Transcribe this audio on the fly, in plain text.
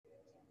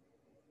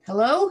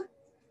Hello?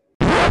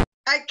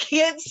 I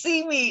can't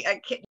see me.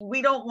 I can't.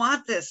 We don't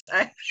want this.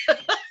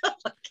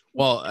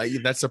 Well,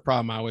 that's the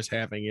problem I was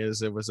having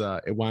is it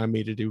wanted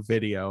me to do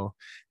video.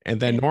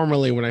 And then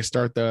normally when I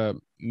start the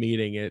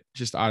meeting, it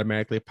just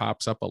automatically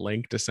pops up a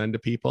link to send to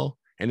people.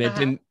 And it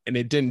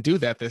didn't do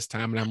that this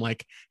time. And I'm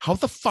like, how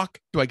the fuck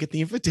do I get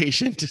the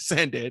invitation to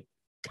send it?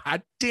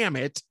 God damn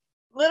it.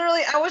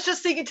 Literally, I was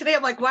just thinking today,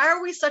 I'm like, why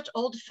are we such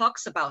old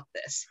fucks about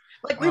this?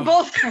 Like we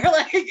both are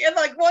like, and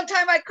like one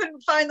time I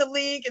couldn't find the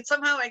link and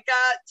somehow it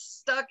got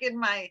stuck in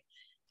my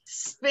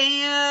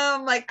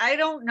spam. Like, I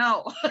don't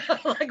know.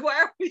 Like, why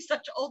are we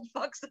such old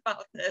fucks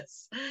about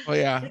this? Oh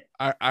yeah.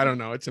 I don't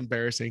know. It's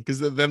embarrassing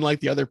because then like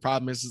the other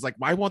problem is like,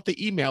 why won't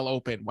the email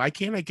open? Why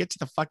can't I get to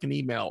the fucking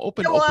email?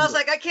 Open. Yeah, well, I was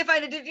like, I can't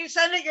find it. Did you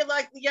send it? You're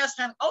like, yes.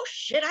 And I'm, oh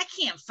shit, I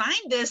can't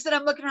find this. And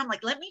I'm looking around, I'm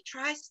like, let me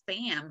try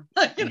spam.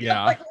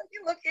 Yeah. Like, let me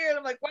look here. And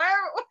I'm like, why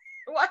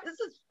is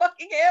this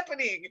fucking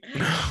happening?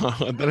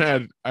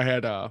 Then I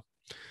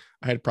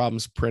had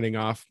problems printing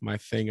off my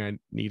thing I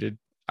needed.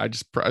 I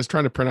was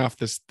trying to print off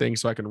this thing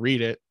so I can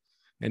read it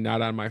and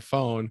not on my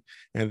phone.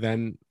 And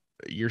then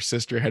your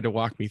sister had to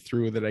walk me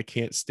through that I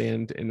can't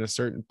stand in a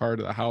certain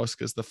part of the house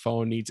because the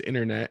phone needs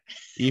internet,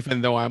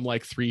 even though I'm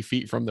like 3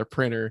 feet from the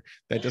printer.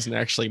 That doesn't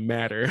actually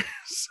matter.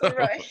 So,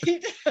 right.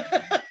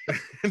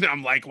 And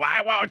I'm like,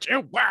 why won't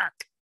you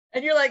work?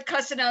 And you're like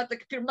cussing out the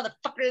computer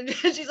motherfucker. And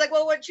she's like,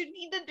 well, what you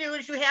need to do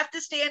is you have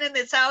to stand in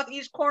the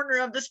southeast corner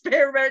of the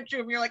spare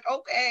bedroom. You're like,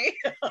 okay.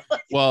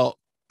 Well,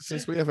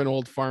 since we have an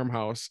old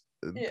farmhouse,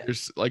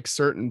 there's like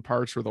certain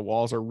parts where the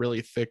walls are really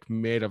thick,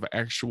 made of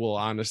actual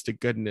honest to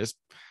goodness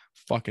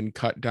fucking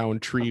cut down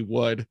tree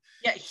wood.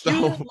 Yeah,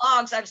 huge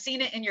logs. I've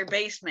seen it in your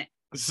basement.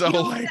 So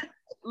like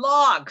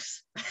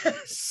logs.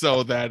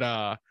 So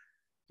that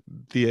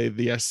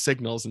the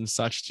signals and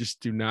such just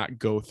do not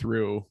go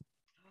through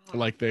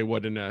like they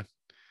would in a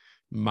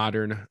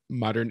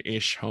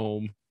modern-ish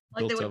home.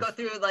 Like they would go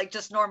through like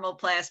just normal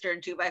plaster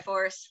and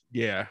 2x4s.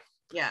 Yeah.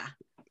 Yeah.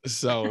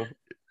 So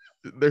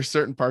there's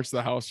certain parts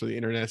of the where the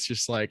internet's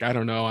just like, I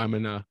don't know, I'm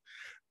in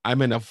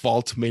a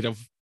vault made of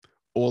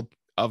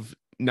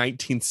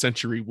 19th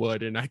century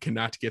wood and I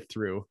cannot get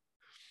through.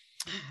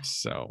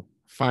 So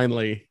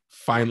finally,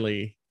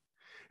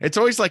 it's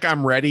always like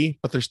I'm ready,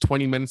 but there's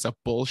 20 minutes of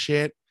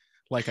bullshit.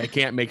 Like I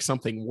can't make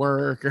something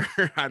work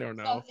or I don't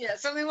know. Yeah,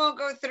 something won't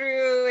go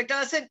through. It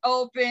doesn't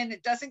open.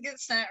 It doesn't get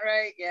sent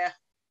right. Yeah.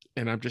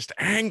 And I'm just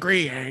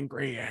angry.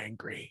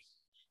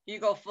 You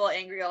go full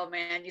angry old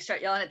man. You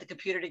start yelling at the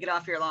computer to get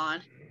off your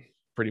lawn.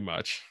 Pretty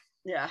much.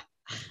 Yeah.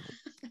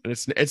 And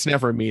it's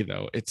never me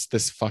though. It's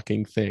this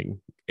fucking thing.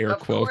 Air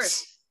quotes.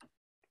 Course.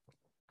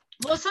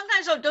 Well,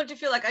 sometimes don't you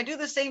feel like I do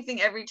the same thing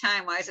every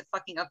time? Why is it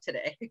fucking up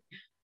today?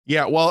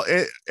 Yeah. Well,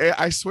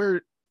 I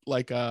swear,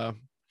 like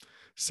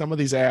some of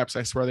these apps,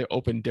 I swear they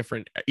open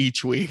different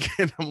each week,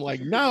 and I'm like,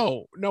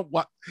 no,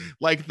 what?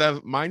 Like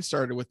mine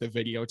started with the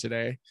video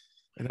today,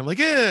 and I'm like,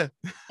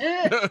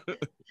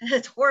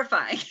 It's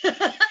horrifying.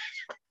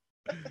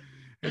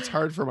 It's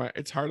hard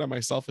on my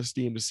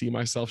self-esteem to see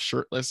myself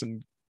shirtless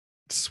and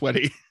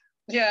sweaty.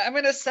 Yeah, I'm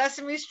in a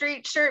Sesame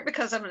Street shirt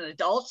because I'm an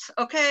adult.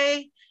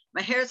 Okay,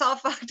 my hair's all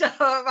fucked up.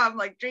 I'm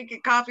like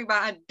drinking coffee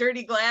behind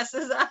dirty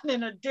glasses on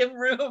in a dim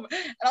room,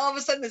 and all of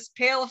a sudden this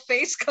pale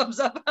face comes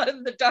up out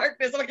of the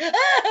darkness. I'm like,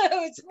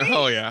 oh, it's me.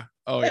 Oh yeah.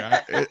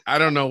 I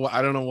don't know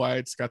why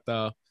it's got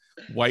the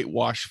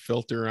whitewash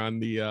filter on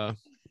the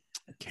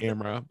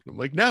camera. I'm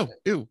like, no,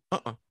 ew,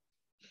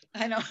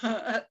 I know.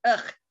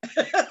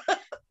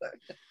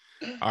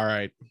 All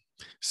right,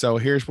 so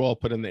here's what I'll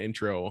put in the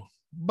intro.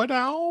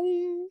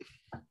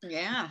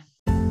 Yeah.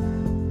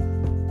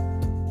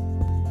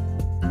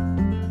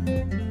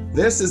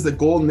 This is the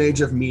golden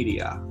age of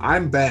media.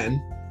 I'm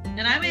Ben.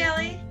 And I'm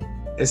Allie.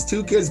 As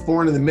two kids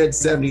born in the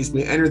mid-70s,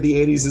 we entered the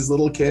 80s as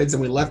little kids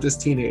and we left as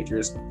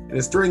teenagers. And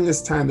it's during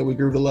this time that we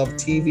grew to love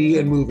TV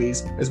and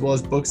movies, as well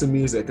as books and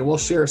music. And we'll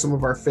share some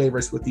of our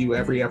favorites with you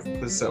every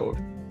episode.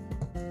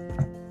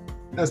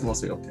 That's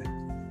mostly okay.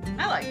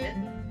 I liked it.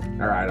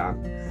 All right,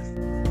 on.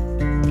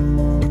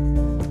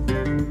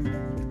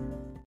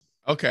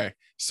 Okay,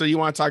 so you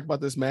want to talk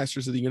about this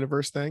Masters of the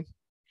Universe thing?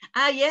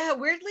 Yeah,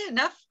 weirdly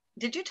enough,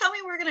 did you tell me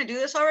we were going to do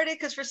this already?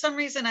 Because for some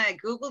reason I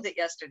Googled it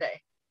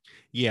yesterday.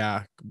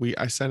 Yeah,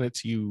 I sent it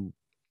to you.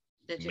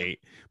 Did you?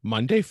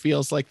 Monday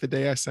feels like the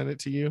day I sent it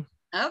to you.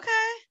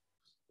 Okay.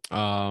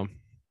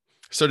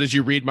 So did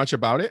you read much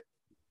about it?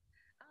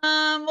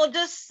 Well,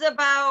 just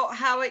about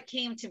how it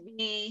came to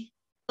be,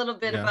 a little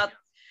bit about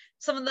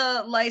some of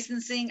the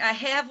licensing. I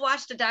have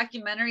watched a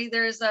documentary.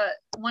 There's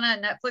one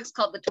on Netflix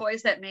called The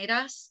Toys That Made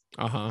Us.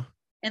 Uh-huh.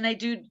 And they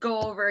do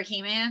go over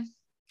He-Man.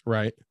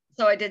 Right.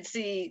 So I did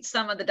see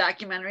some of the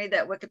documentary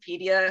that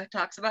Wikipedia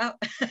talks about.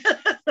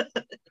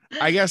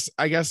 I guess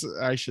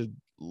I should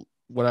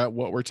what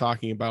we're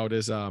talking about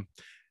is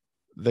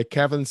the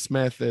Kevin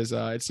Smith is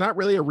it's not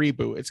really a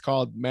reboot. It's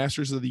called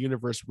Masters of the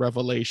Universe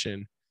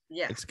Revelation.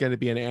 Yeah. It's going to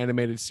be an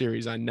animated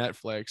series on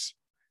Netflix.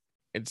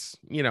 It's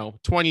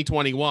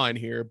 2021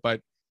 here,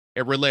 but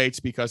it relates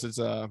because it's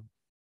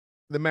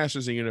the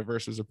Masters of the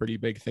Universe was a pretty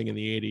big thing in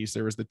the 80s.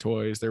 There was the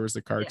toys, there was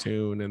the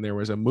cartoon, and there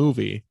was a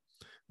movie,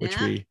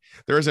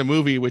 there was a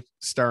movie with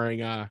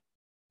starring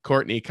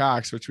Courtney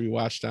Cox, which we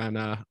watched on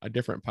a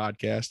different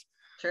podcast.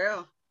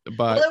 True.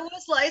 But well, it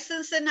was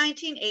licensed in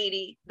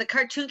 1980. The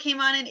cartoon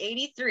came on in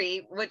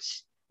 83,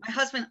 which my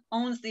husband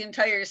owns the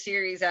entire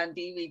series on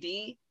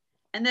DVD.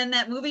 And then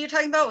that movie you're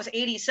talking about was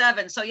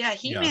 87. So yeah,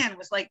 He-Man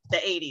was like the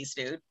 80s,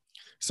 dude.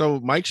 So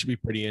Mike should be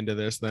pretty into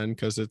this then,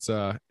 because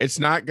it's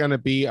not going to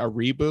be a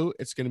reboot.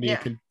 It's going to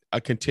be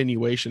a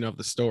continuation of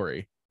the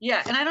story.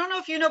 Yeah, and I don't know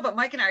if you know, but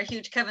Mike and I are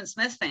huge Kevin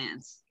Smith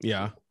fans.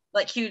 Yeah.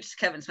 Like huge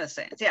Kevin Smith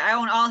fans. Yeah, I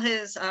own all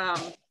his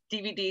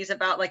DVDs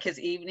about like his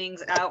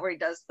evenings out where he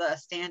does the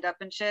stand-up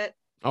and shit.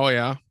 Oh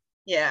yeah.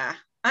 Yeah.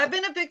 I've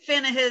been a big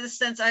fan of his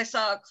since I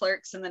saw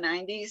Clerks in the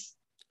 90s.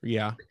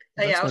 Yeah.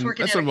 I was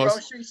working at a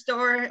grocery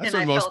store. That's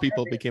when most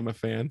people became a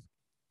fan.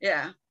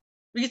 Yeah.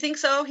 You think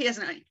so? He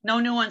hasn't. No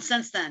new one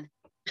since then.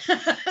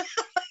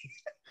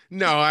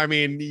 No, I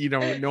mean,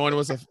 no one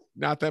was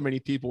not that many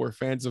people were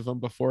fans of him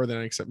before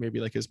then, except maybe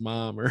like his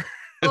mom or.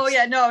 Oh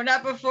yeah, no,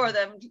 not before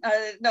them.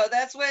 No,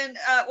 that's when.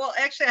 Well,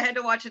 actually, I had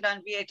to watch it on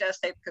VHS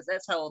tape because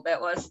that's how old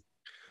that was.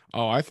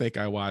 Oh, I think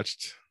I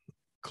watched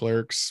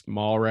Clerks,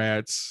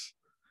 Mallrats,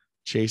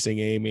 Chasing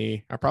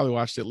Amy. I probably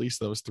watched at least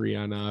those 3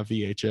 on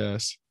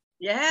VHS.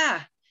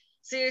 Yeah,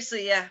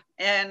 seriously, yeah.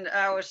 And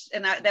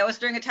that was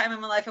during a time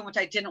in my life in which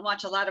I didn't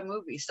watch a lot of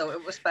movies, so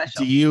it was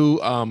special.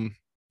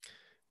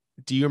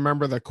 Do you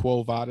remember the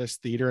Quo Vadis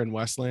Theater in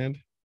Westland?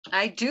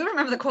 I do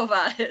remember the Quo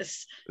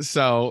Vadis.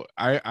 So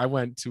I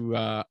went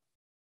to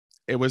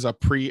it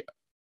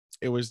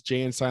was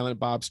Jay and Silent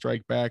Bob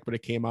Strike Back, but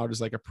it came out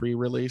as like a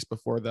pre-release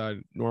before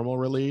the normal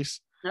release.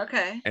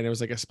 Okay. And it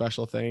was like a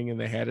special thing, and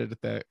they had it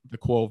at the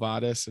Quo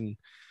Vadis. And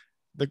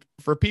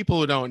for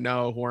people who don't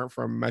know, who aren't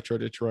from Metro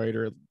Detroit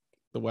or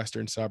the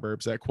western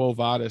suburbs, that Quo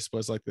Vadis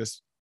was like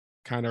this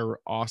kind of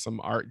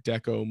awesome Art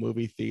Deco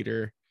movie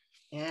theater.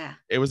 Yeah.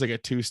 It was like a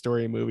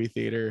 2-story movie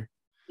theater.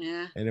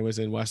 Yeah. And it was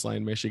in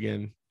Westland,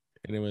 Michigan.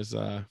 And it was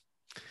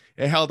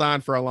it held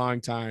on for a long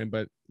time,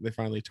 but they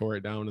finally tore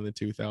it down in the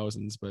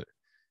 2000s. But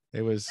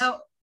it was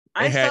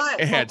it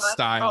had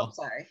style. Oh,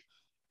 sorry.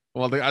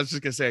 Well, I was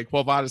just gonna say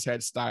Quo Vadis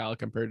had style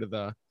compared to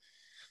the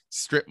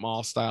strip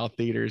mall style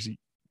theaters.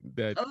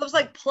 That it was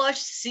like plush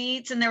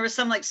seats, and there were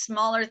some like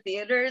smaller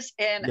theaters.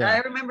 And I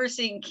remember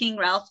seeing King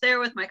Ralph there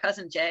with my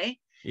cousin Jay.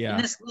 Yeah.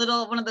 In this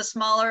one of the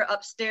smaller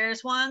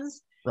upstairs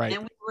ones. Right.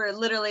 And we were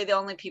literally the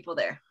only people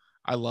there.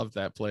 I loved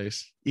that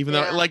place, even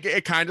though like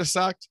it kind of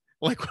sucked.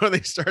 Like when they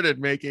started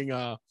making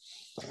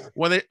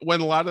when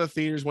a lot of the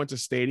theaters went to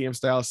stadium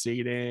style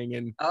seating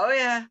and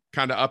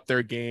kind of up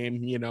their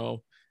game,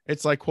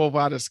 it's like Quo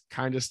Vadis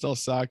kind of still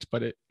sucked,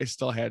 but it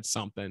still had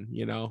something,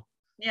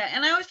 Yeah,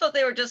 and I always felt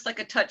they were just like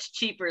a touch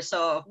cheaper,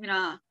 so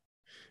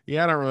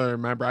Yeah, I don't really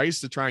remember. I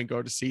used to try and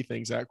go to see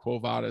things at Quo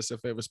Vadis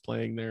if it was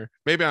playing there.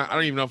 Maybe I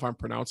don't even know if I'm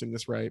pronouncing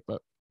this right,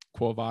 but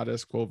Quo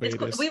Vadis, Quo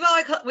Vadis.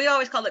 We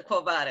always called it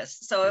Quo Vadis.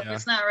 So if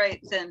it's not right,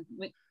 then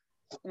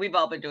we've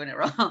all been doing it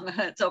wrong.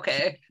 It's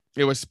okay.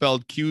 It was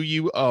spelled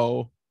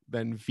QUO,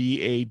 then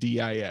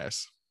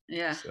VADIS.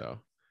 Yeah. So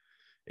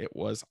it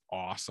was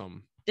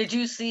awesome. Did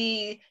you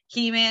see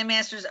He-Man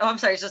Masters? Oh, I'm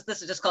sorry.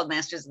 This is just called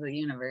Masters of the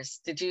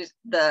Universe. Did you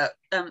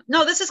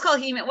no, this is called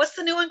He-Man. What's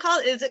the new one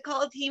called? Is it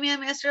called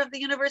He-Man Master of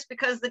the Universe?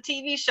 Because the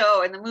TV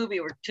show and the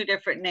movie were 2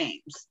 different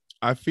names.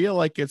 I feel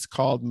like it's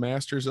called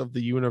Masters of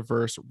the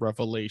Universe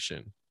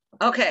Revelation.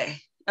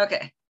 Okay.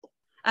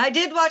 I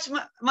did watch,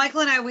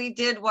 Michael and we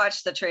did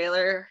watch the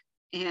trailer,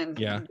 and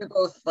we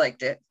both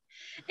liked it.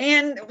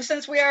 And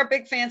since we are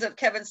big fans of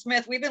Kevin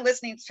Smith, we've been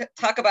listening to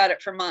talk about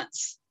it for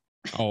months.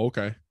 Oh,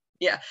 okay.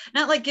 Yeah.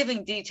 Not like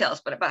giving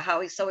details, but about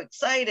how he's so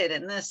excited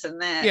and this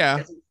and that.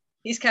 Yeah.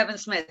 He's Kevin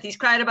Smith. He's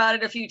cried about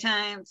it a few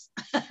times.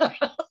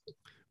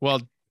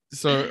 Well,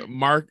 so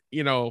Mark,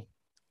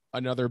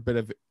 another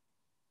bit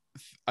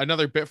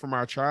from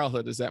our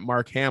childhood is that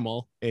Mark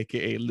Hamill,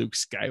 aka Luke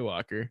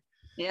Skywalker,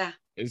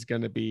 is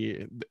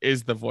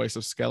the voice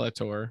of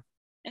Skeletor.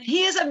 And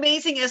he is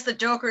amazing as the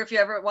Joker if you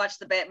ever watch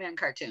the Batman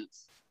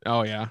cartoons.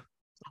 Oh yeah.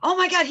 Oh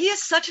my God, he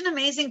is such an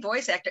amazing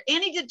voice actor.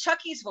 And he did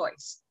Chucky's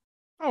voice.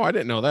 Oh, I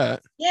didn't know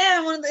that.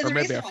 Yeah, one of the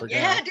maybe I forgot.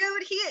 Yeah,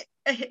 dude,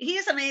 he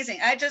is amazing.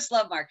 I just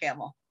love Mark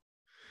Hamill.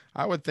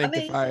 I would think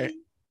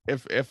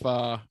if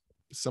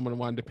someone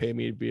wanted to pay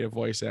me to be a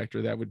voice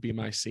actor, that would be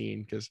my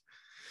scene, because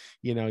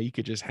you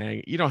could just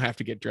hang. You don't have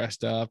to get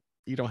dressed up.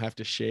 You don't have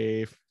to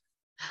shave.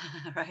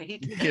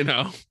 Right.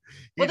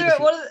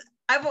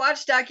 I've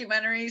watched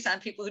documentaries on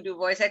people who do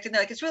voice acting.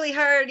 They're like, it's really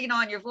hard,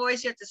 on your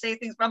voice, you have to say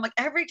things. But I'm like,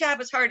 every job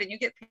is hard, and you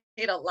get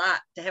paid a lot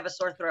to have a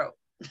sore throat.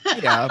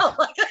 Yeah.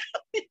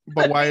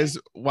 But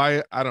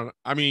why? I don't know.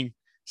 I mean,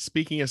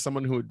 speaking as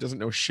someone who doesn't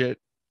know shit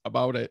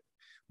about it,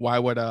 why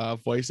would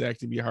voice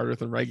acting be harder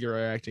than regular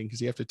acting?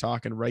 Because you have to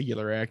talk in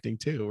regular acting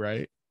too,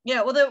 right?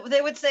 Yeah. Well,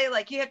 they would say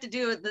like you have to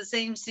do the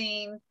same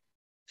scene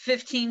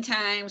 15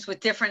 times with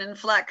different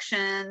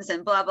inflections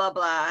and blah blah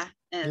blah,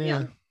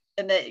 and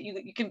and that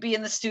you can be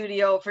in the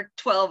studio for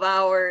 12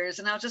 hours.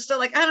 And I was just still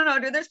like, I don't know,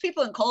 dude, there's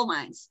people in coal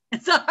mines.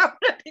 And so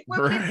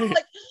when people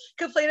like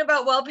complain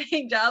about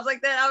well-paying jobs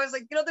like that, I was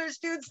like, there's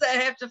dudes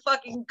that have to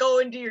fucking go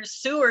into your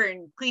sewer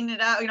and clean it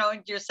out,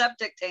 into your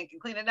septic tank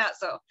and clean it out.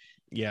 So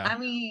yeah, I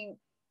mean,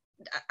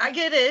 I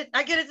get it.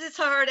 It's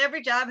hard.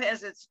 Every job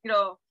has its,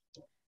 I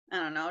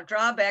don't know,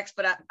 drawbacks,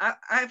 but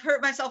I've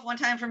hurt myself one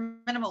time for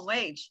minimum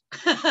wage.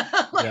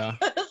 yeah.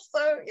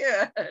 So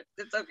yeah,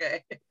 it's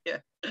okay. Yeah.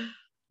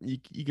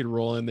 You could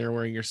roll in there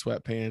wearing your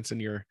sweatpants and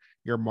your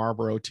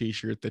Marlboro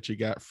t-shirt that you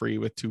got free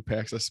with 2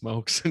 packs of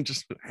smokes and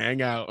just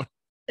hang out.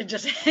 And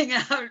just hang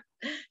out,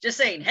 just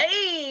saying,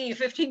 hey,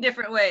 15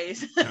 different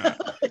ways.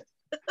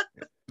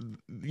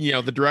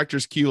 The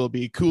director's cue will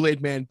be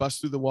Kool-Aid Man busts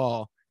through the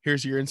wall.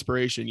 Here's your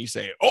inspiration. You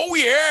say, oh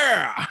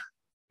yeah.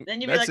 Then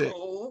you'd be like,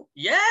 oh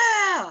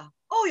yeah.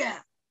 Oh yeah.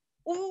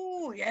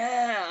 Oh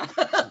yeah.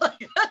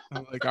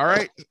 I'm like, all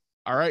right.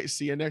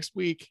 See you next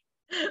week.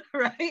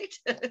 Right.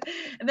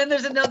 And then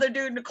there's another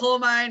dude in the coal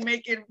mine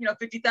making,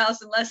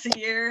 50,000 less a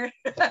year,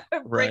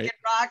 breaking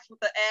rocks with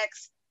the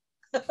axe.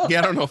 Yeah,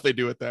 I don't know if they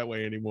do it that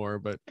way anymore,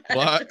 but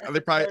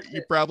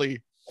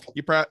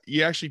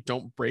you actually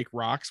don't break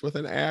rocks with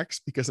an axe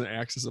because an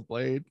axe is a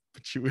blade,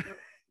 but you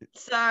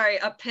sorry,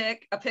 a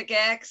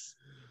pickaxe.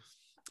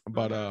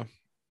 But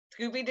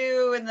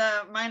Scooby-Doo and the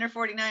Minor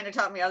 49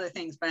 taught me other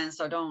things, Ben,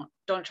 so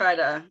don't try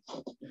to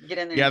get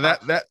in there. Yeah,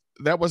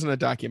 that wasn't a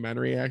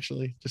documentary,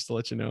 actually, just to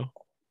let you know.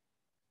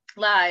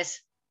 Lies.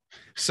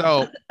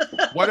 So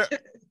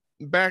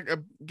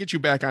get you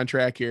back on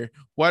track here.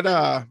 What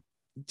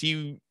do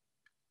you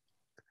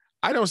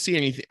I don't see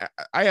anything.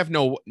 I have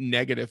no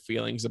negative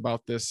feelings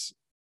about this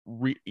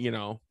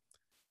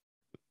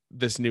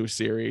this new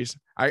series.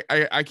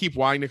 I keep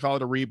wanting to call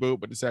it a reboot,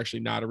 but it's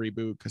actually not a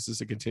reboot because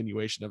it's a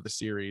continuation of the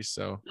series.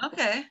 So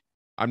okay,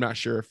 I'm not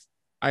sure if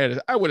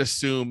I would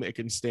assume it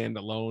can stand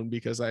alone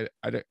because I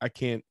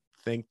can't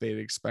think they'd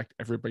expect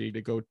everybody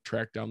to go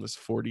track down this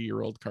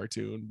 40-year-old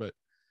cartoon. But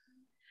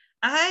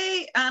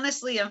I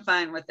honestly am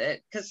fine with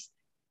it because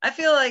I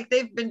feel like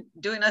they've been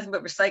doing nothing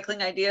but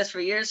recycling ideas for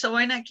years. So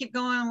why not keep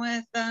going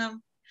with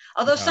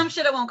although some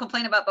shit I won't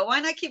complain about, but why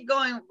not keep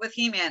going with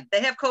He-Man?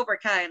 They have Cobra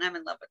Kai and I'm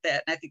in love with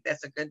that. And I think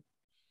that's a good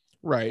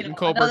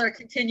another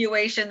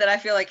continuation that I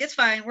feel like it's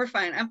fine. We're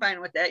fine. I'm fine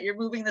with that. You're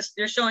moving this,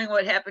 you're showing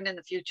what happened in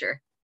the future.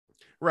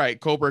 Right.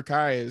 Cobra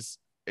Kai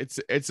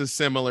it's a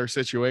similar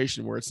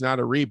situation where it's not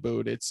a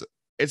reboot.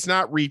 It's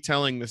not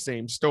retelling the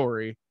same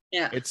story.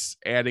 Yeah. It's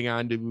adding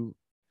on to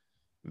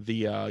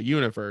the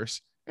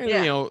universe. And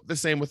the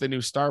same with the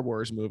new Star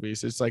Wars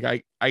movies. It's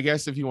like I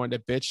guess if you wanted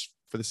to bitch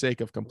for the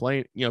sake of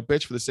complaint,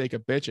 bitch for the sake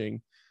of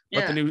bitching.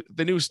 But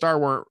the new Star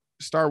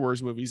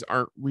Wars movies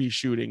aren't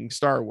reshooting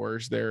Star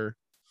Wars. They're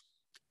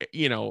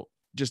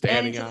just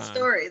adding on the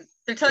stories.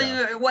 They're telling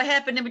you what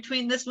happened in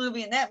between this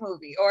movie and that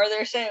movie, or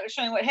they're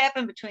showing what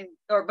happened between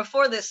or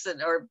before this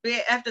or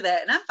after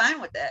that, and I'm fine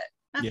with that.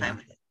 I'm fine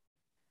with it.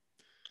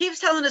 Keeps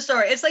telling the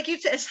story. It's like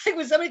it's like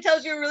when somebody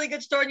tells you a really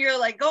good story and you're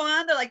like, go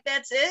on. They're like,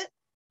 that's it.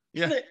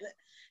 Yeah.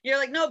 You're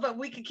like, no, but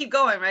we can keep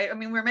going, right? I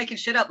mean, we're making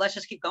shit up. Let's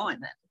just keep going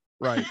then.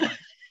 Right.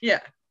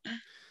 Yeah.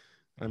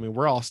 I mean,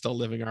 we're all still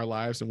living our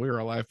lives, and we were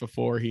alive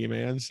before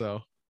He-Man,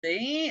 so.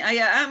 See,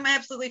 I'm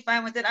absolutely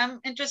fine with it. I'm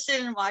interested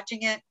in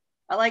watching it.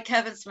 I like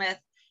Kevin Smith.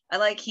 I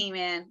like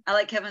He-Man. I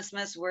like Kevin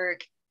Smith's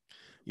work.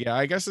 Yeah,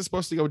 I guess it's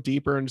supposed to go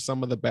deeper into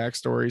some of the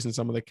backstories and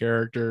some of the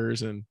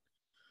characters, and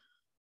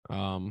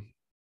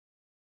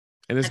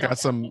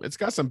it's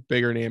got some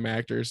bigger name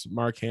actors: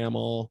 Mark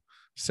Hamill,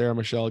 Sarah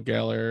Michelle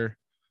Gellar,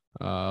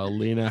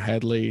 Lena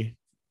Headey.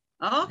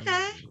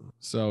 Okay.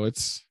 So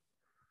it's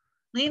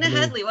Lena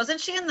Headey. Wasn't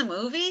she in the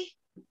movie?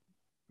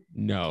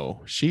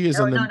 No, she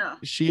is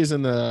she is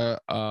in the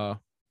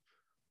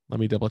let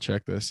me double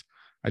check this.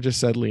 I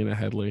just said Lena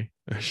Headey.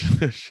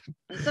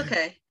 It's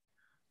okay.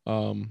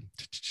 So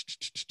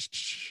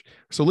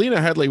Lena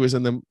Headey was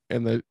in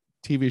the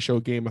TV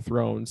show Game of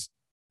Thrones.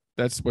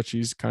 That's what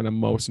she's kind of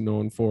most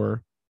known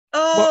for.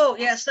 Oh,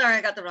 yeah, sorry,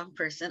 I got the wrong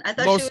person. I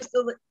thought she was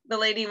the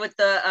lady with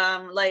the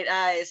light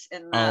eyes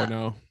and oh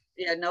no.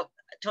 Yeah, nope,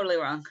 totally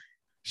wrong.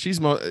 She's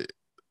in a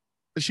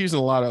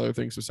lot of other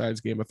things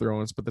besides Game of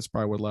Thrones, but that's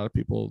probably what a lot of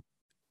people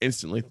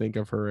instantly think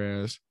of her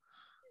as.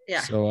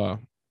 Yeah. So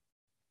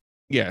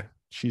yeah,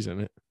 she's in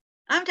it.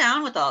 I'm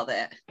down with all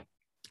that.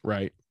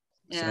 Right.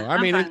 Yeah. So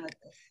I mean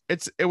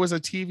it was a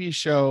TV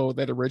show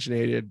that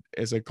originated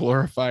as a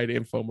glorified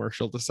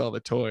infomercial to sell the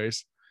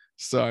toys.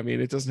 So I mean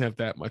it doesn't have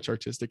that much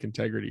artistic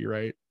integrity,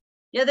 right?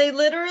 Yeah, they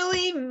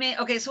literally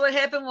okay, so what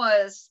happened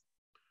was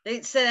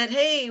they said,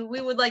 hey,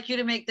 we would like you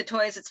to make the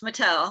toys. It's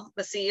Mattel,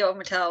 the CEO of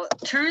Mattel,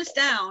 turns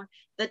down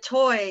the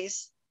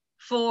toys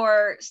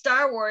for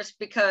Star Wars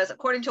because,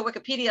 according to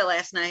Wikipedia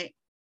last night,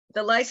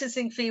 the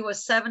licensing fee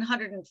was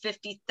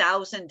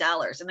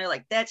 $750,000. And they're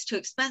like, that's too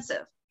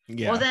expensive.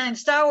 Yeah. Well, then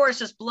Star Wars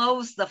just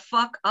blows the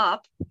fuck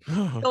up.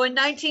 So in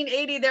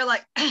 1980, they're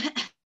like,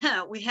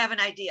 we have an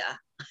idea.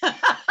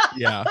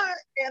 Yeah.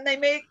 And they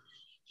make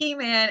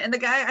He-Man. And the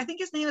guy, I think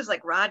his name is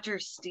like Roger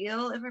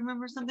Steele, if I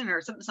remember something,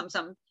 or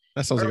something.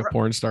 That sounds like a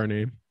porn star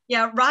name.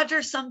 Yeah,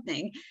 Roger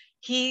something.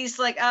 He's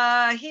like,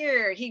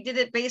 here, he did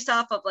it based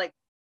off of like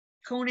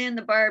Conan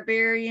the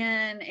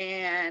Barbarian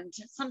and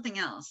something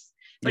else.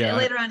 But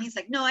later on, he's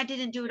like, no, I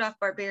didn't do it off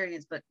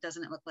barbarians, but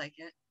doesn't it look like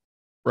it?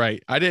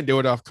 Right. I didn't do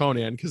it off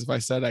Conan because if I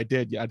said I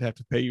did, I'd have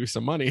to pay you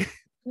some money.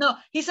 No,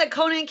 he said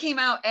Conan came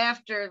out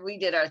after we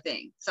did our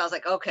thing. So I was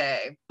like,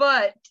 okay,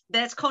 but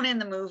that's Conan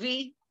the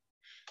movie.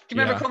 Do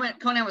you remember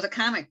Conan was a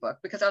comic book?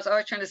 Because I was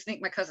always trying to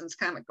sneak my cousin's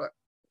comic book.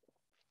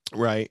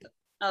 Right.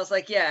 I was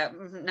like, yeah,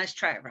 nice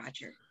try,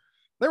 Roger.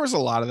 There was a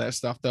lot of that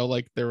stuff though.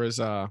 Like there was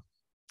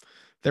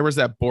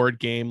that board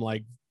game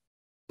like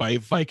by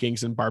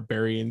Vikings and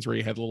Barbarians where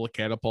you had little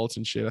catapults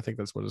and shit. I think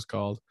that's what it's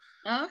called.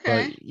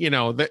 Okay. But you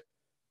know that,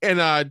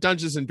 and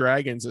Dungeons and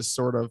Dragons is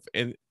sort of,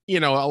 and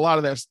you know, a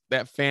lot of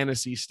that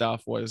fantasy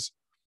stuff was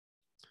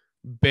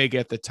big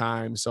at the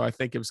time. So I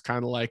think it was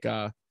kind of like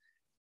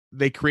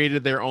they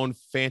created their own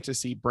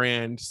fantasy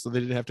brand, so they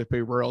didn't have to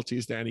pay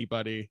royalties to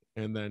anybody,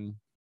 and then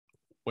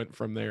went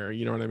from there.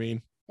 You know what I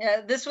mean?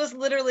 Yeah, this was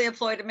literally a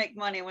ploy to make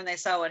money when they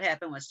saw what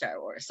happened with Star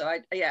Wars. So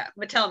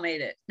Mattel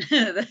made it.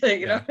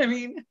 You know what I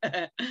mean?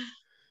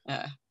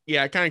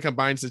 Yeah, it kind of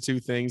combines the two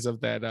things of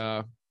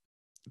that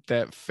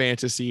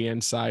fantasy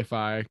and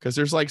sci-fi, because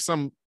there's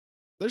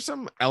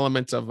some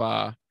elements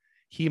of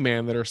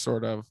He-Man that are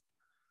sort of,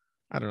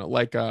 I don't know,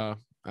 like I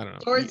don't know,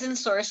 swords and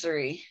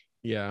sorcery.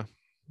 Yeah.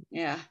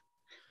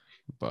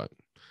 But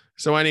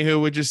so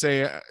anywho, would you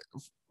say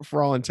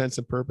for all intents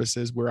and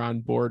purposes we're on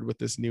board with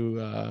this new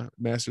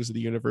Masters of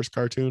the Universe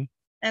cartoon?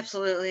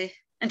 Absolutely,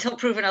 until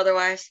proven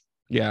otherwise.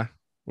 Yeah,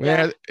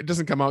 it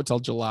doesn't come out till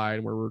July,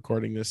 and we're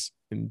recording this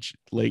in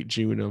late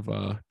June of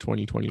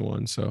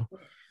 2021, so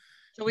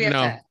we have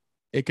that.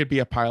 It could be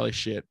a pile of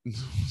shit.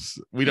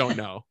 We don't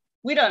know.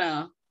 We don't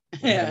know.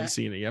 I haven't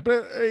seen it yet,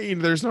 but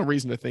there's no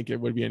reason to think it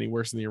would be any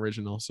worse than the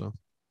original. So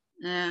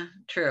yeah,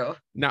 true.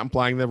 Not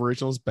implying the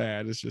original is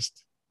bad. It's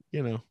just,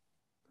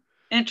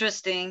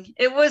 interesting.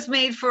 It was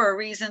made for a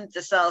reason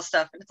to sell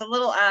stuff. It's a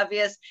little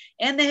obvious,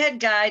 and they had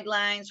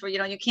guidelines where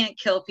you can't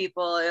kill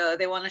people.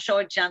 They want to show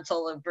a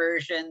gentle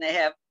version. They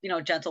have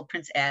gentle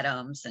Prince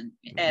Adams and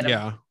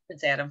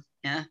Prince Adam.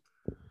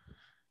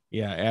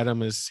 Yeah,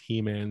 Adam is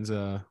He-Man's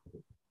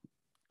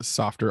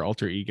softer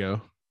alter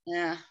ego.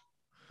 Yeah.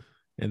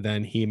 And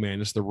then He-Man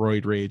is the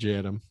roid rage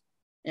Adam.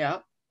 Yeah.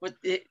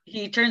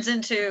 He turns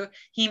into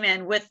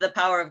He-Man with the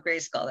power of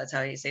Grayskull. That's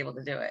how he's able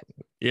to do it.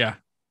 Yeah.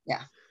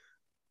 Yeah.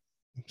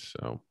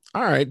 So,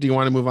 all right. Do you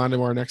want to move on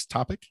to our next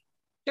topic?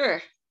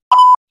 Sure.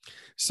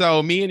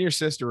 So me and your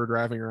sister were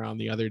driving around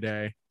the other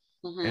day,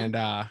 and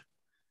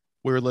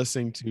we were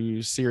listening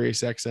to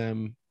Sirius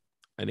XM,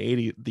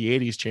 the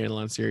 80s channel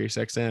on Sirius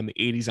XM,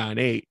 the 80s on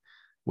 8,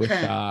 with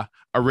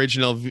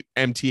original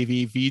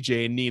MTV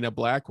VJ Nina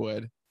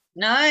Blackwood.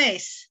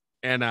 Nice.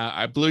 And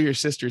I blew your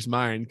sister's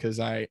mind because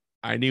I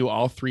knew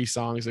all 3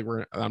 songs that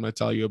I'm going to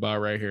tell you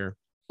about right here.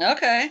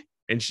 Okay.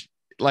 And she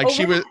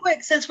was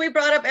quick. Since we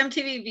brought up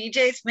MTV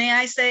VJs, may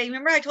I say?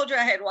 Remember, I told you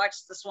I had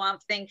watched the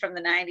Swamp Thing from the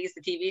 '90s,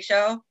 the TV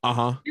show.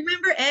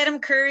 Remember Adam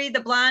Curry,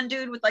 the blonde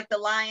dude with like the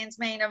lion's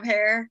mane of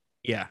hair?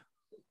 Yeah.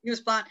 He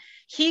was blonde.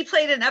 He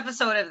played an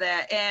episode of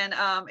that, and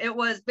it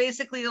was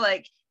basically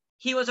like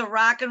he was a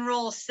rock and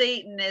roll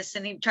Satanist,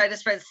 and he tried to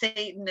spread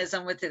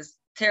Satanism with his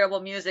terrible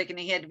music, and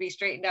he had to be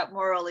straightened out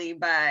morally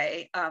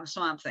by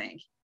Swamp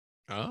Thing.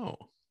 Oh.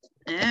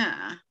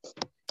 Yeah.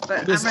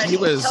 But I'm ready.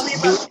 Tell me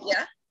about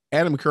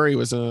Adam Curry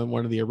was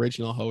one of the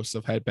original hosts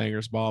of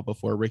Headbangers Ball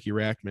before Ricky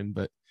Rackman,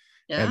 but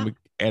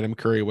Adam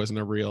Curry wasn't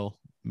a real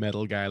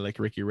metal guy like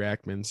Ricky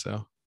Rackman,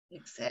 so.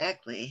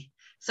 Exactly.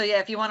 So yeah,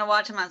 if you want to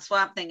watch him on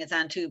Swamp Thing, it's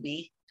on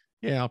Tubi.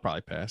 Yeah, I'll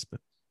probably pass, but.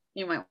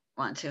 You might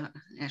want to,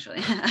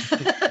 actually.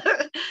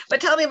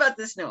 But tell me about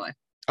this new one.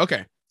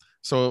 Okay.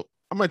 So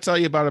I'm going to tell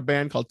you about a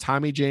band called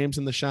Tommy James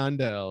and the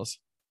Shondells.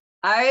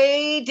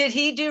 Did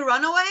he do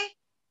Runaway?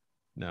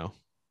 No.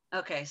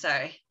 Okay,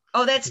 sorry.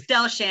 Oh, that's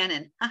Del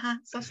Shannon.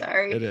 So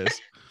sorry. It is.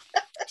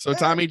 So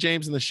Tommy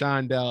James and the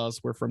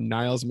Shondells were from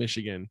Niles,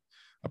 Michigan.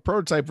 A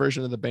prototype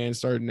version of the band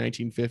started in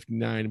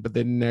 1959, but they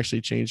didn't actually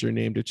change their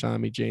name to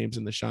Tommy James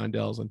and the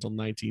Shondells until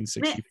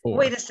 1964.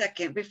 Wait a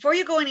second. Before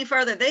you go any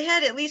further, they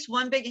had at least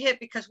one big hit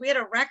because we had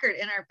a record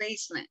in our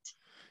basement.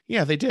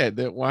 Yeah, they did.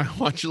 Why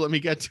don't you let me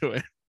get to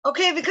it?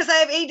 Okay, because I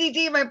have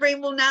ADD, my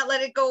brain will not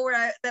let it go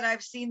that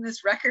I've seen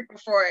this record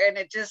before, and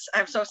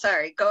I'm so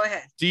sorry. Go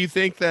ahead. Do you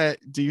think that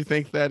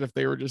if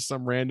they were just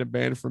some random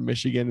band from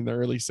Michigan in the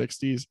early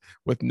 60s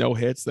with no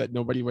hits that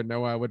nobody would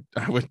know, I would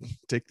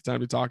take the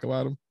time to talk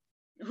about them?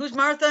 Who's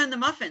Martha and the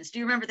Muffins? Do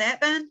you remember that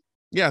band?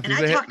 Yeah. And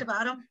I talked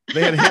about them.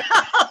 They had a hit.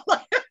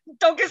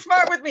 Don't get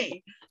smart with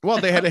me. Well,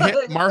 they had a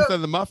hit. Martha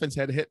and the Muffins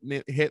had a hit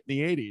in the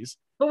 80s.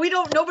 But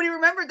nobody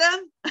remembered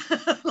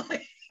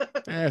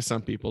them.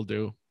 Some people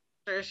do.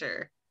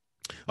 Sure.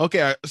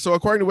 Okay, so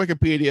according to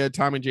Wikipedia,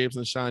 Tommy James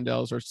and the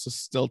Shondells are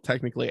still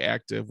technically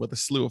active with a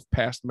slew of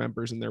past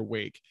members in their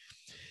wake.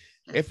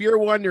 If you're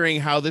wondering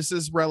how this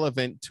is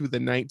relevant to the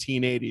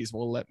 1980s,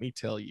 well, let me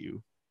tell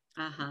you.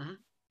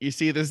 You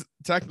see, this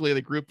technically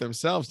the group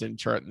themselves didn't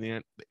chart in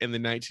the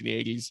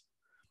 1980s,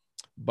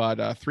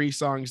 but 3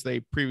 songs they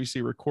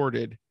previously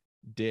recorded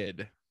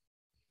did.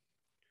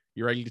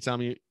 You ready to tell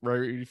me?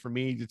 Ready for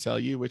me to tell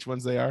you which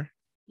ones they are?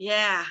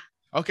 Yeah.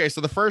 Okay,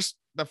 so the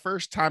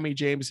first Tommy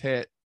James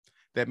hit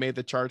that made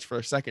the charts for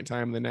a second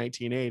time in the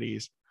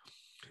 1980s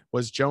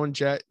was Joan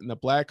Jett and the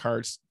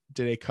Blackhearts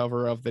did a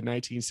cover of the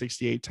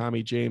 1968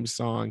 Tommy James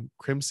song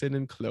Crimson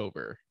and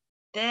Clover.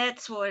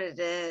 That's what it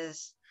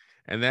is.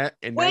 And that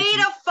in Wait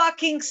a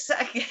fucking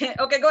second.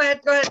 Okay, go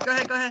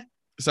ahead.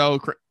 So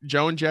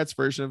Joan Jett's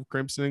version of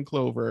Crimson and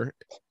Clover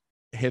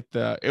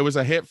it was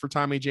a hit for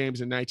Tommy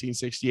James in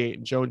 1968,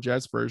 and Joan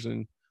Jett's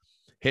version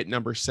hit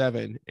number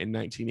 7 in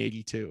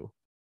 1982.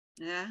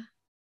 Yeah.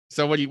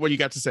 So what do you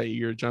got to say?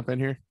 You're jump in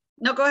here?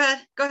 No, go ahead.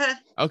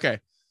 Okay.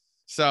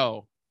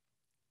 So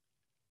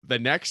the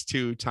next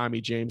 2 Tommy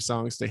James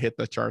songs to hit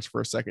the charts for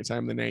a second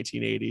time in the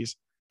 1980s.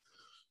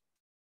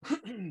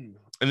 And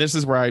this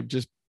is where I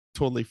just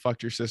totally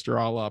fucked your sister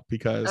all up,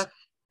 because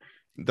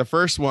the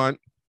first one,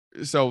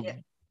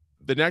 the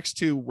next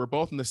 2 were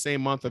both in the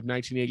same month of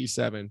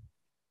 1987.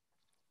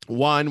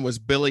 One was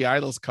Billy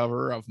Idol's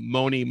cover of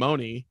Mony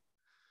Mony,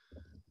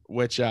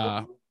 which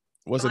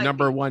was a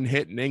number 1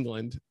 hit in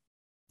England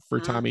for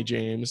Tommy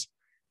James.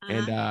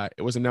 And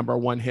it was a number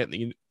 1 hit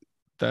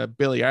the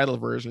Billy Idol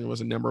version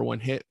was a number 1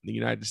 hit in the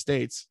United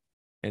States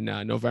in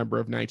November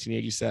of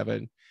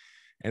 1987.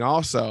 And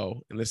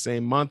also in the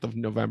same month of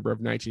November of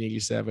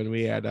 1987,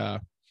 we had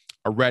a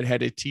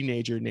redheaded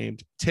teenager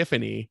named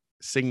Tiffany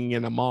singing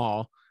in a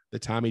mall the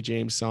Tommy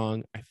James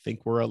song, I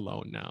Think We're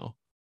Alone Now.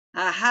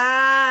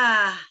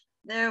 Aha,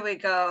 there we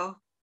go.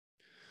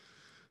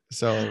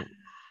 So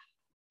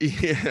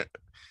yeah,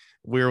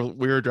 we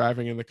were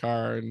driving in the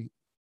car and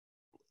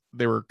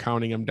they were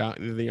counting them down.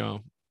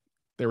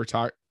 They were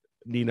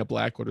Nina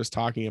Blackwood was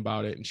talking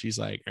about it, and she's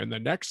like, and the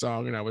next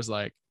song, and I was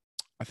like,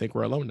 I Think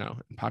We're Alone Now.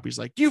 And Poppy's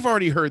like, you've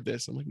already heard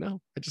this. I'm like,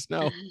 no, I just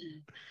know.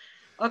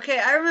 Okay,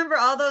 I remember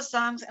all those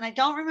songs, and I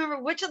don't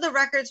remember which of the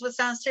records was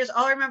downstairs.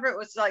 All I remember, it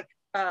was like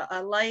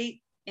a light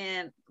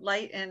and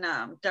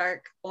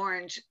dark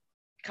orange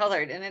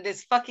colored, and it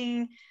is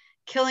fucking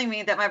killing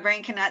me that my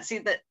brain can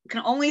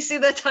only see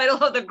the title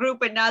of the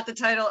group and not the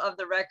title of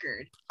the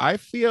record. I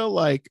feel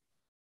like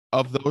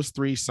of those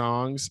 3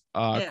 songs,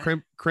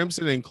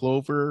 Crimson and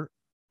Clover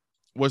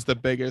was the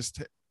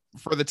biggest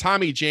for the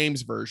Tommy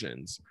James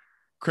versions.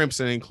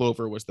 Crimson and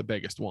Clover was the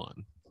biggest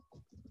one.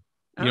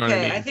 You know what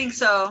I mean? I think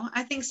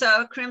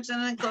so.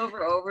 Crimson and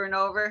Clover over and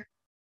over.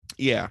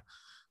 Yeah.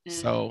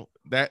 So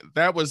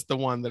that was the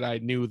one that I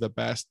knew the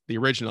best. The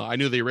original. I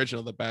knew the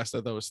original the best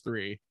of those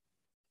 3.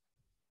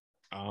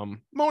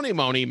 Mony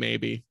Mony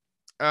maybe.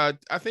 I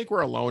Think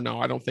We're Alone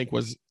Now. I think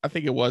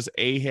it was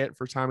a hit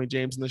for Tommy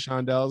James and the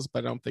Shondells,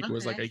 but I don't think it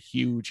was like a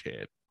huge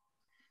hit.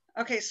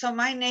 Okay, so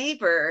my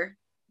neighbor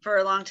for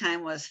a long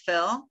time was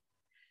Phil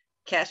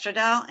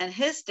Castrodal, and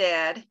his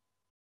dad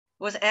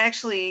was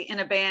actually in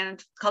a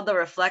band called The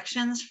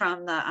Reflections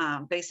from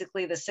the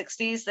basically the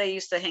 60s. They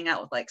used to hang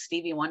out with like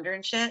Stevie Wonder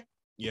and shit.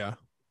 Yeah.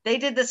 They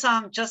did the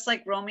song Just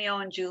Like Romeo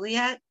and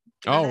Juliet.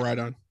 Oh, right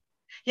on.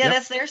 Yeah,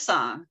 that's their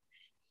song.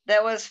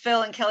 That was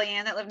Phil and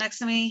Kellyanne that lived next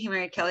to me. He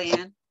married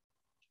Kellyanne.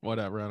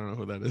 Whatever. I don't know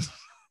who that is.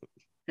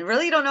 I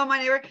really don't know my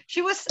neighbor.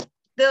 She was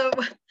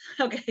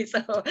okay,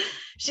 so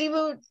she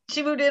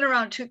moved in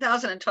around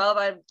 2012.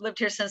 I've lived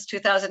here since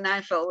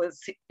 2009. Phil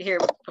was here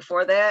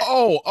before that.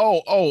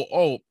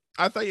 Oh.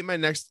 I thought you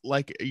meant next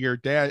to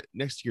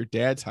your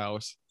dad's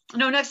house.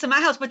 No, next to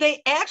my house. But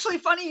they actually,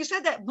 funny you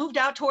said that, moved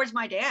out towards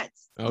my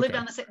dad's. Okay.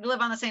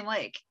 Live on the same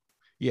lake.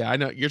 Yeah, I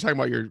know. You're talking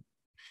about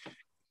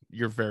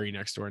your very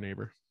next door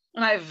neighbor.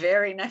 My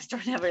very next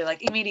door neighbor,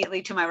 like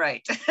immediately to my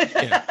right.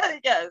 Yeah.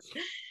 Yes.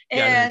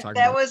 Yeah, and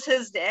that was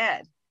his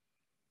dad.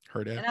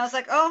 Her dad. And I was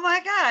like, oh my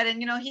God.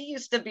 And he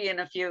used to be in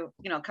a few,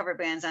 cover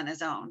bands on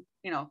his own,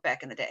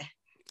 back in the day.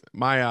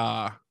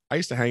 I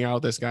used to hang out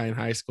with this guy in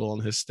high school,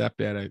 and his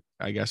stepdad,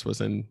 I guess,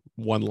 was in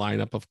one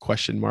lineup of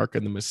Question Mark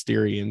and the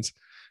Mysterians,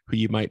 who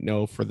you might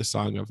know for the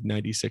song of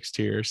 96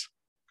 Tears.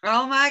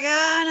 Oh my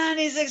God,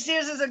 96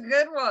 Tears is a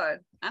good one.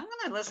 I'm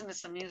going to listen to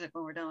some music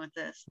when we're done with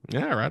this.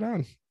 Yeah, right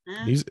on.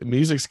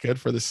 Music's good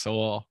for the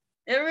soul.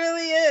 It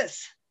really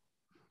is.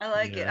 I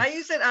like it. I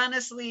use it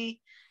honestly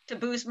to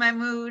boost my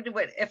mood.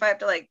 If I have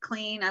to like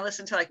clean, I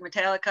listen to like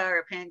Metallica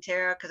or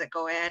Pantera because I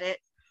go at it.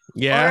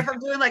 Yeah. Or if I'm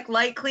doing like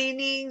light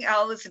cleaning,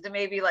 I'll listen to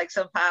maybe like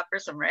some pop or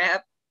some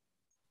rap.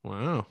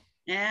 Wow.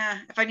 Yeah.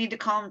 If I need to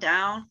calm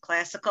down,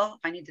 classical. If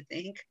I need to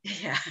think.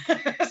 Yeah.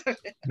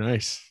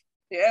 Nice.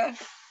 Yeah.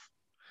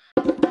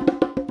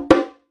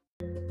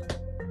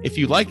 If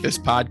you like this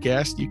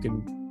podcast, you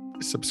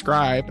can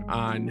subscribe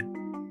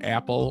on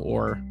Apple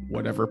or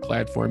whatever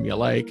platform you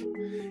like.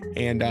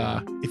 And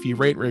if you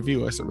rate and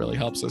review us, it really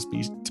helps us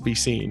to be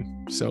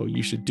seen. So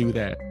you should do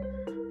that.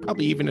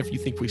 Probably even if you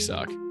think we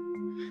suck.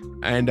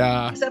 And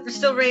except for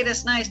still rate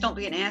us nice. Don't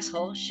be an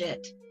asshole.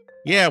 Shit.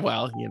 Yeah,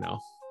 well,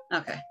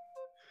 Okay.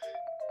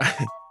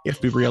 You have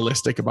to be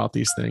realistic about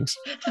these things.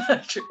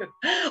 True.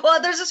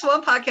 Well, there's this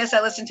one podcast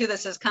I listen to that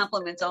says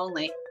compliments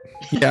only.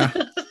 Yeah.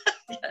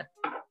 Yeah.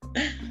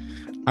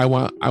 I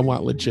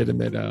want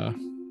legitimate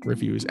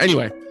reviews.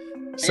 Anyway,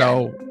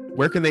 so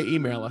where can they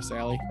email us,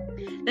 Allie?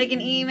 They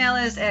can email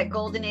us at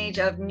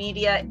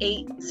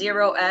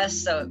goldenageofmedia80s,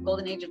 so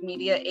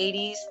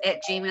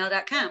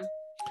goldenageofmedia80s@gmail.com.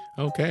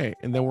 Okay.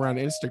 And then we're on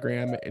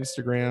Instagram at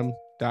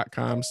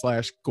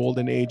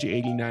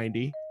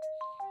instagram.com/goldenage8090.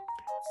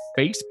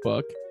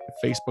 Facebook,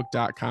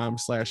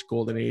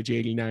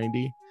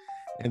 facebook.com/goldenage8090.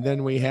 And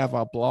then we have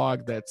a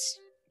blog that's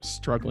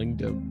struggling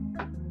to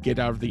get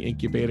out of the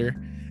incubator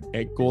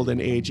at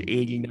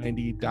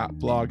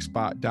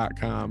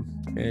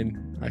goldenage8090.blogspot.com.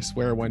 And I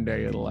swear one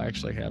day it'll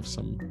actually have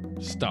some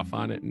stuff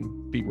on it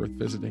and be worth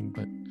visiting,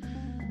 but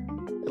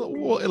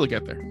it'll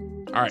get there.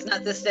 All right. It's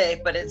not this day,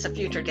 but it's a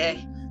future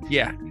day.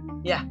 Yeah.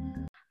 Yeah.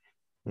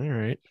 All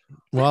right. Quick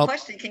Well,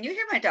 question. Can you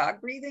hear my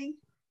dog breathing?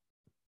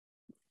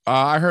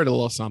 I heard a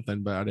little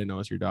something, but I didn't know it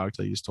was your dog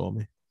till you just told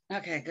me.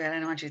 Okay, good. I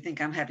don't want you to think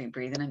I'm heavy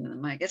breathing into the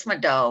mic. It's my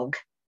dog.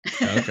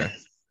 Okay.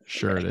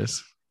 Sure it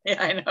is.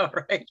 Yeah, I know,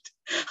 right?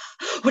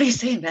 What are you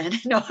saying, man?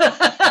 No.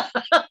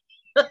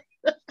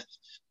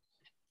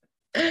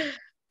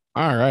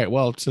 All right.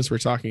 Well, since we're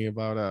talking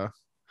about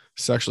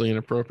sexually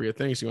inappropriate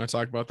things, you want to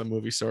talk about the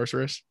movie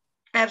Sorceress?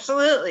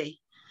 Absolutely.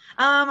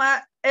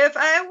 If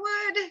I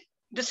would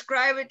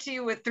describe it to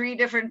you with 3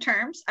 different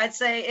terms, I'd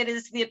say it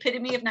is the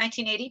epitome of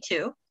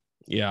 1982.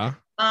 Yeah.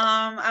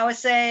 I would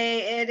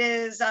say it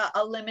is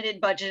a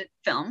limited budget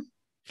film.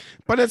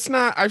 But it's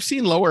not. I've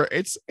seen lower.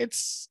 It's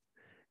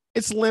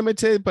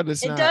limited, but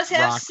it's not. It does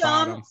have rock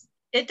some. bottom.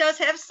 It does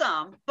have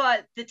some,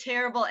 but the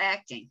terrible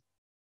acting.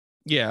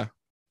 Yeah.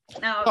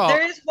 Now Oh.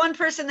 there is one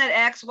person that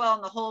acts well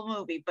in the whole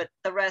movie, but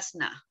the rest,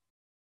 nah.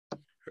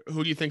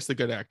 Who do you think's the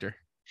good actor?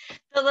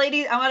 The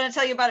lady I want to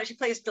tell you about it. She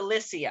plays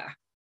Delicia,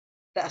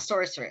 the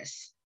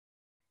sorceress.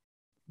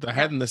 The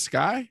head in the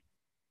sky?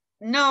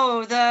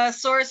 No, the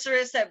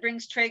sorceress that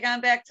brings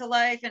Tragon back to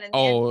life. And in the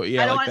Oh, end,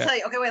 yeah. I don't like want to that. tell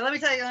you. Okay, wait, let me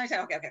tell you.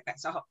 Okay.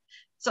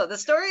 So the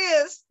story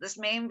is this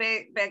main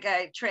bad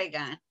guy,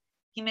 Tragon.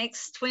 He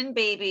makes twin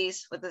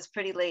babies with this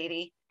pretty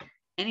lady,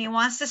 and he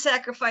wants to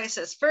sacrifice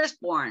his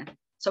firstborn.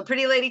 So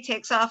pretty lady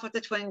takes off with the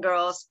twin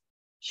girls.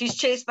 She's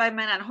chased by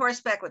men on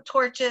horseback with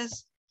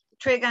torches.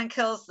 Tragon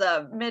kills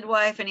the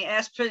midwife, and he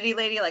asks pretty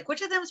lady, like,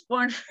 which of them's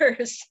born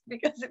first?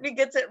 Because if he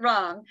gets it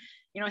wrong,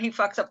 he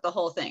fucks up the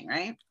whole thing,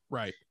 right?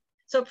 Right.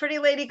 So pretty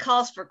lady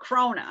calls for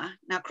Krona.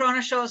 Now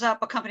Krona shows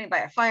up accompanied by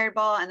a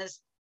fireball, and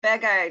this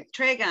bad guy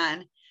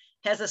Tragon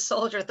has a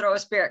soldier throw a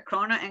spear at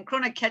Krona, and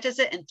Krona catches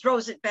it and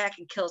throws it back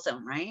and kills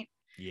him, right?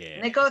 Yeah.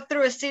 And they go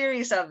through a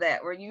series of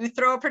that where you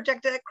throw a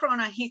projectile at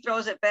Krona, he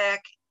throws it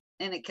back,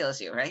 and it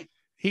kills you, right?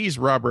 He's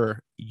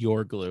rubber,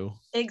 you're glue.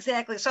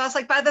 Exactly. So I was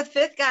like, by the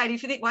 5th guy,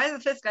 if you think, why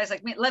is the 5th guy's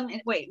like,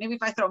 wait, maybe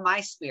if I throw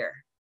my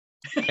spear.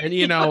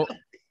 And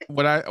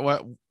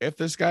what if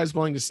this guy's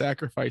willing to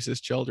sacrifice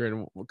his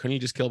children, couldn't he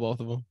just kill both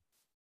of them?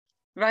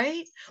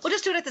 Right? Well,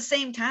 just do it at the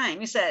same time.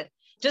 You said,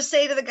 just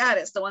say to the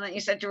goddess, the one that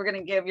you said you were going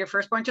to give your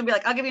firstborn to, be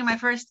like, I'll give you my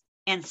first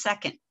and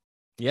second.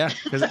 Yeah,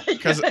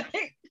 because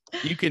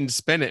you can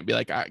spin it and be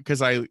like,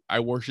 because I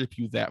worship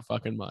you that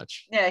fucking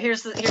much. Yeah,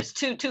 here's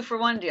two for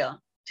one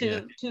deal.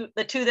 Two,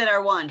 the 2 that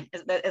are 1,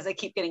 as they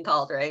keep getting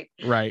called, right?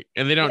 Right,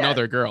 and they don't know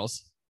they're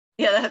girls.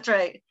 Yeah, that's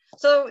right.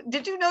 So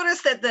did you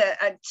notice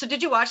that so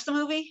did you watch the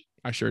movie?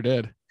 I sure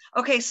did.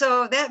 Okay,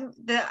 so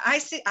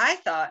I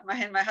thought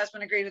my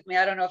husband agreed with me.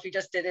 I don't know if he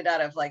just did it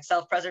out of like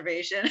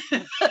self-preservation,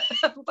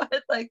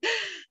 but like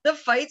the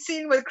fight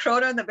scene with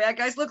Krona and the bad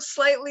guys looks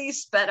slightly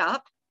sped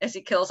up as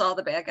he kills all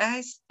the bad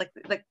guys.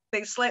 Like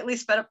they slightly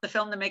sped up the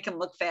film to make him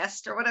look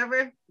fast or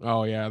whatever.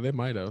 Oh yeah, they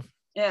might have.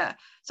 Yeah.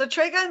 So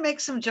Tragon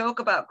makes some joke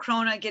about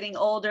Krona getting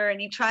older, and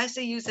he tries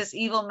to use this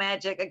evil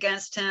magic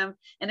against him,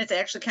 and it's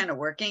actually kind of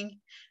working.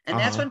 And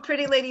that's when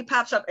Pretty Lady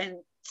pops up and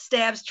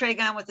stabs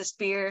Tragon with a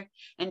spear,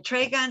 and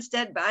Tragon's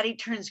dead body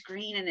turns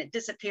green and it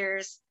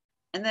disappears.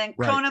 And then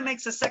Krona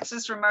makes a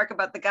sexist remark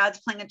about the gods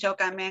playing a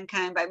joke on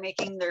mankind by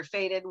making their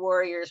fated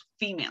warriors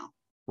female.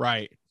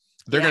 Right.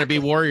 They're going to be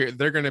warrior.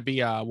 They're going to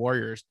be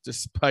warriors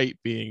despite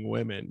being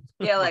women.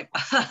 Yeah, like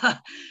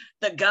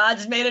the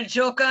gods made a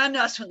joke on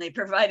us when they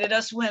provided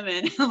us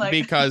women. Like,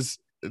 because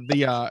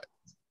the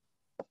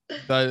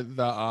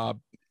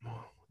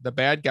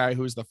bad guy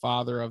who's the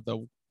father of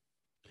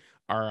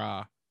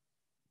our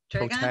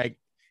protagonist.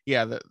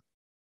 Yeah,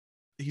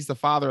 he's the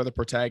father of the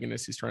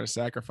protagonist. He's trying to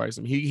sacrifice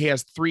him. He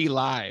has 3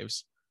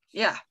 lives.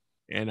 Yeah.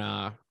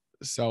 And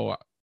so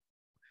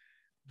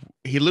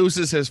he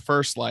loses his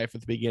first life at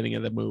the beginning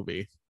of the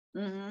movie.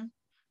 Mm-hmm.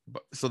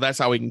 So that's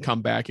how he can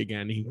come back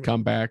again. He can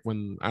come back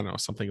when, I don't know,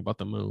 something about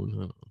the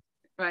moon.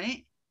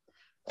 Right.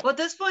 Well, at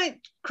this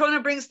point,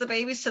 Krona brings the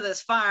babies to this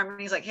farm,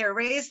 and he's like, here,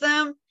 raise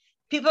them.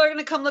 People are going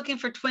to come looking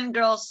for twin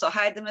girls, so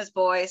hide them as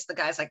boys. The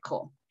guy's like,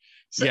 cool.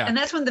 So, and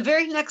that's when the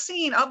very next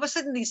scene, all of a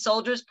sudden, these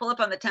soldiers pull up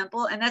on the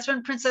temple, and that's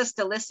when Princess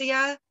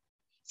Delicia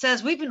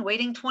says, we've been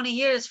waiting 20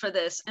 years for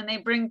this, and they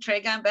bring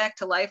Tragon back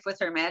to life with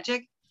her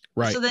magic.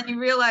 Right. So then you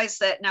realize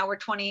that now we're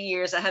 20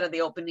 years ahead of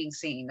the opening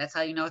scene. That's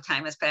how you know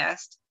time has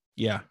passed.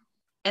 Yeah.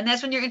 And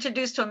that's when you're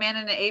introduced to a man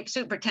in an ape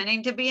suit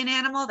pretending to be an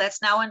animal.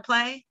 That's now in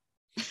play.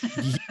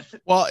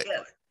 Well,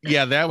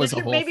 Yeah, that was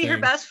a whole maybe her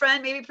thing. best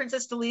friend, maybe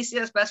Princess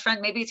Delicia's best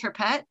friend, maybe it's her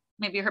pet,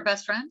 maybe her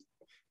best friend.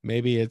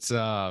 Maybe it's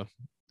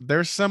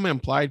there's some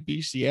implied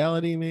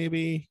bestiality,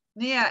 maybe.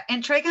 Yeah,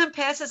 and Trigon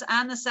passes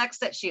on the sex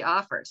that she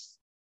offers.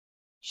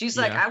 She's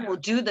like, Yeah. I will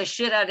do the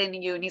shit out of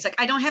you. And he's like,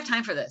 I don't have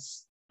time for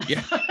this.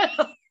 Yeah.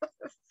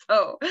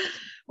 So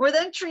we're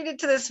then treated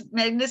to this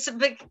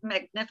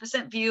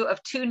magnificent view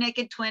of two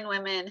naked twin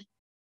women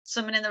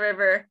swimming in the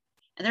river,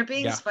 and they're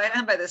being spied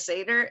on by the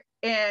satyr.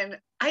 And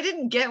I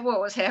didn't get what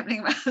was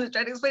happening. I was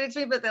trying to explain it to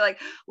me, but they're like,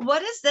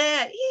 what is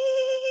that?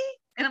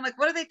 And I'm like,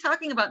 what are they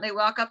talking about? And they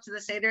walk up to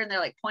the satyr and they're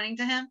like pointing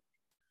to him.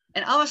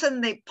 And all of a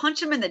sudden they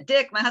punch him in the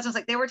dick. My husband's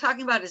like, they were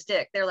talking about his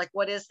dick. They're like,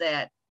 what is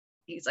that?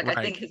 He's like,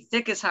 I think his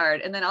dick is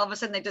hard. And then all of a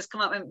sudden they just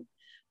come up and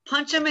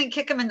punch him and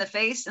kick him in the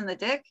face and the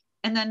dick.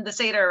 And then the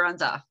satyr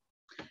runs off.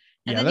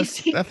 And yeah,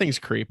 that thing's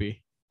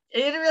creepy.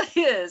 It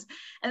really is.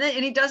 And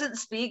he doesn't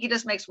speak. He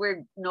just makes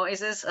weird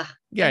noises.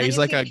 Yeah, he's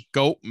like a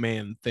goat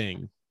man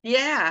thing.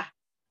 Yeah.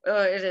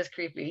 Oh, it is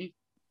creepy.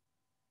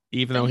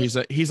 Even though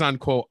he's on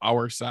quote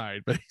our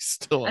side, but he's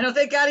still. I know.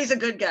 Thank God he's a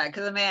good guy.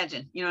 Because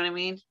imagine, you know what I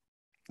mean?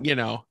 You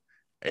know,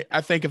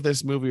 I think if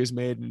this movie was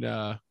made in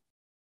a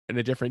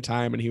different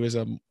time and he was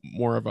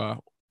more of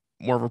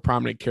a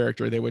prominent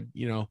character, they would,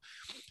 you know,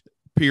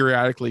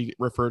 periodically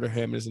refer to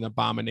him as an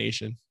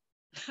abomination.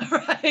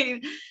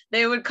 Right.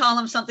 They would call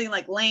him something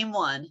like lame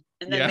one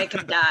and then make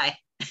him die.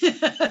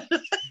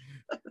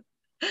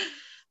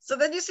 So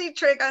then you see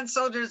Trigon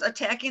soldiers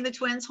attacking the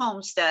twins'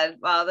 homestead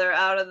while they're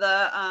out of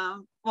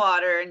the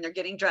water and they're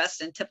getting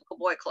dressed in typical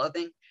boy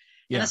clothing.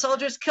 Yeah. And the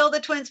soldiers kill the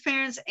twins'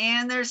 parents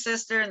and their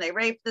sister, and they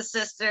rape the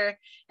sister.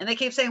 And they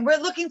keep saying, we're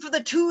looking for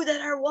the two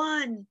that are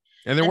one.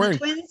 And they're wearing the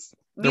twins,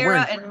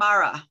 Mira and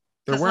Mara,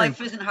 because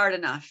life isn't hard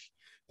enough.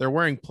 They're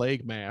wearing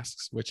plague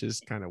masks, which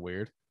is kind of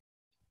weird.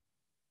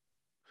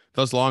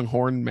 Those long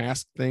horn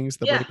mask things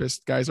the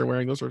rapist guys are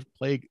wearing, those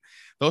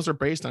are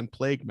based on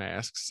plague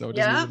masks. So it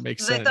doesn't even make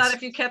sense. They thought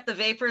if you kept the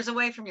vapors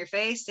away from your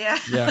face. Yeah.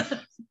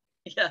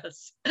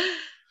 Yes.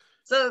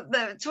 So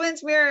the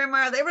twins, Mira and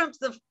Mara, they run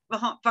to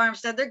the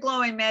farmstead. They're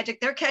glowing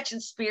magic. They're catching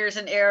spears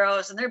and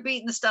arrows, and they're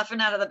beating the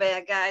stuffing out of the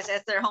bad guys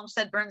as their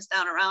homestead burns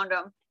down around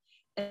them.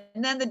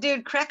 And then the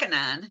dude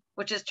Krekanon,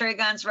 which is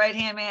Trigon's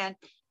right-hand man,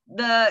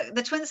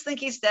 the twins think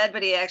he's dead,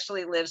 but he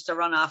actually lives to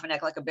run off and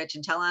act like a bitch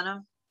and tell on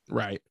him.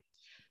 Right.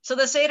 So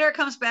the satyr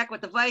comes back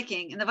with the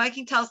Viking, and the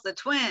Viking tells the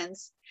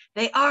twins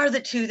they are the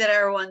two that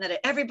are one that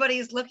everybody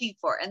is looking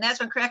for. And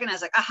that's when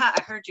Krakenon's like, aha,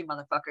 I heard you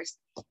motherfuckers.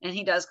 And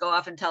he does go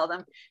off and tell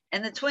them.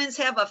 And the twins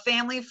have a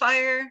family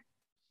fire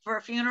for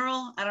a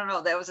funeral. I don't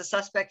know. That was a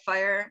suspect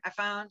fire I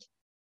found.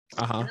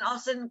 And all of a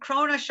sudden,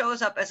 Krona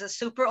shows up as a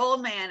super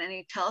old man, and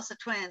he tells the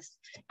twins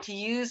to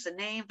use the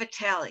name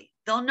Vitali.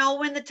 They'll know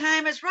when the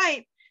time is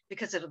right,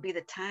 because it'll be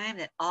the time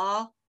that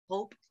all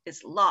hope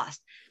is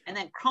lost. And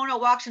then Krona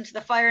walks into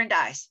the fire and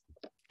dies.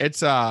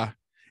 It's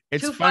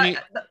funny.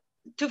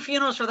 Two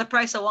funerals for the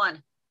price of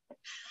one.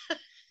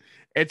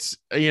 It's,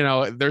 you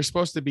know, they're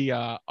supposed to be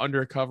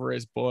undercover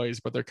as boys,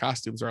 but their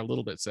costumes are a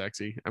little bit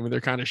sexy. I mean, they're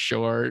kind of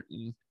short.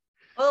 And...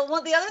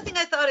 Well, the other thing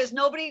I thought is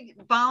nobody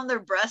bound their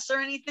breasts or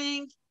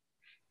anything.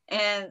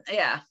 And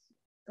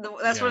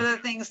that's one of the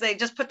things. They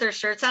just put their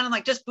shirts on and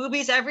like just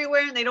boobies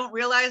everywhere, and they don't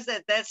realize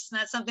that that's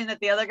not something that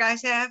the other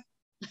guys have.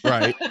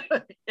 Right.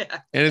 And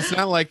it's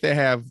not like they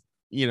have,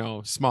 you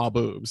know, small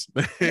boobs.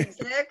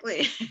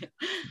 Exactly.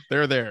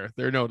 They're there.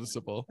 They're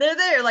noticeable. They're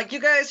there. Like, you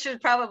guys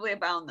should probably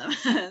abound them.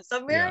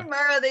 So Mira and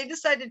Mara, they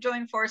decide to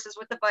join forces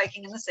with the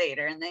Viking and the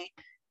satyr, and they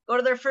go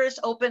to their first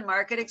open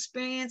market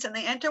experience, and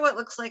they enter what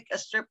looks like a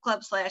strip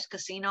club /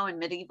 casino in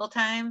medieval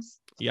times.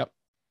 Yep.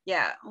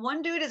 Yeah.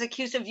 One dude is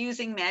accused of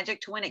using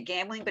magic to win at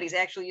gambling, but he's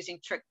actually using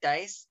trick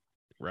dice.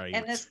 Right.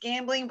 And this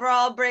gambling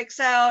brawl breaks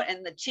out,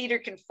 and the cheater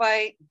can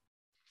fight.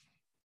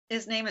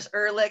 His name is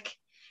Ehrlich,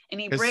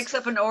 and he breaks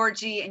up an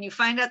orgy, and you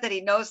find out that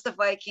he knows the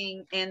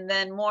Viking, and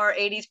then more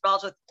 80s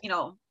brawls with, you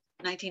know,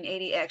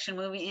 1980 action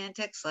movie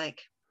antics,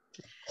 like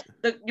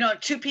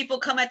two people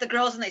come at the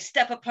girls and they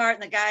step apart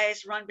and the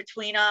guys run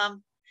between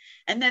them,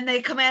 and then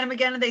they come at him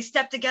again and they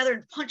step together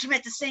and punch him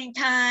at the same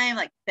time,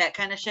 like that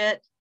kind of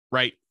shit.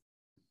 Right.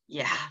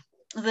 Yeah.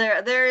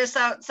 There is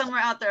somewhere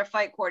out there a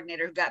fight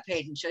coordinator who got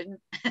paid and shouldn't.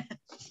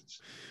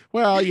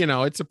 Well, you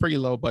know, it's a pretty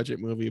low budget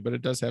movie, but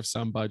it does have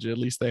some budget. At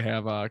least they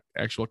have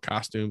actual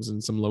costumes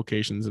and some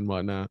locations and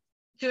whatnot.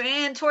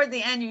 And toward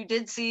the end, you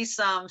did see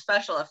some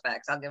special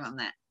effects. I'll give them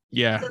that.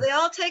 Yeah. So they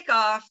all take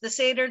off. The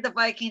satyr, the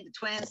Viking, the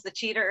twins, the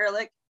cheater,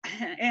 Ehrlich,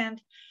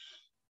 and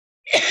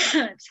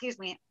excuse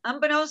me,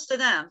 unbeknownst to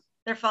them,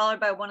 they're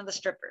followed by one of the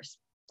strippers.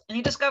 And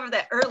you discover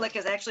that Ehrlich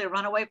is actually a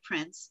runaway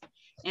prince.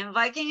 And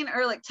Viking and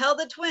Ehrlich tell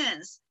the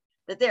twins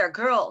that they are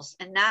girls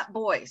and not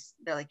boys.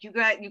 They're like, you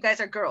guys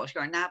are girls.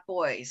 You are not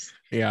boys.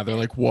 Yeah, they're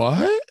like,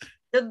 what?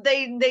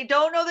 They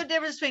don't know the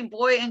difference between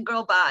boy and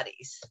girl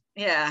bodies.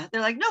 Yeah,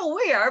 they're like, no,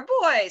 we are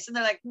boys. And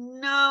they're like,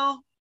 no.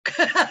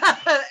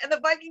 And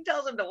the Viking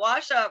tells them to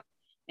wash up,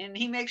 and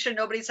he makes sure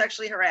nobody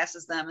sexually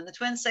harasses them. And the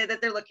twins say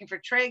that they're looking for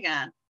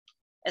Trigon,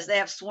 as they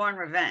have sworn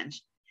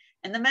revenge.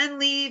 And the men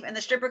leave, and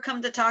the stripper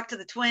comes to talk to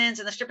the twins.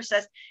 And the stripper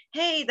says,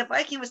 "Hey, the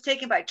Viking was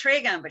taken by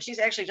Tragon, but she's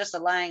actually just a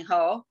lying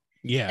hoe."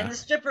 Yeah. And the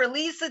stripper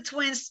leads the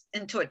twins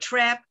into a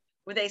trap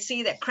where they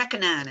see that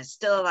Krekanon is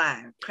still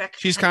alive.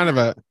 She's kind of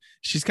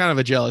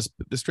a jealous.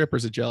 The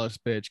stripper's a jealous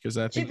bitch because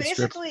I She think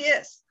basically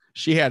is.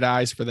 she had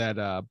eyes for that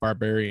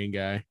barbarian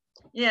guy.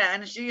 Yeah,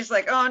 and she's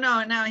like, "Oh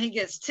no, now he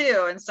gets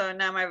two, and so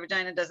now my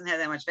vagina doesn't have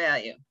that much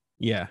value."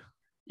 Yeah.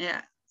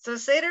 Yeah. So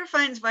Satyr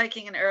finds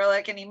Viking and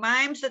Erlich, and he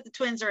mimes that the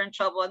twins are in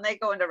trouble, and they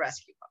go into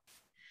rescue mode.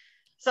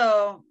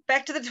 So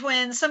back to the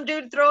twins. Some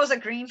dude throws a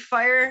green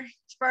fire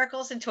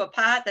sparkles into a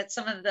pot. That's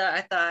some of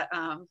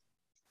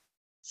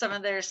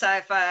their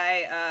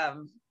sci-fi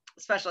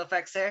special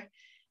effects there.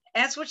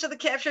 Asks which of the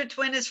captured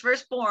twin is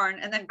firstborn,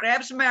 and then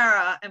grabs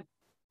Mara and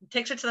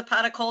takes her to the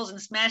pot of coals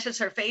and smashes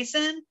her face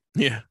in.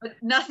 Yeah.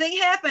 But nothing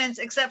happens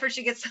except for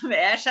she gets some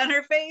ash on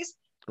her face.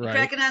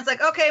 Right. Krakenon's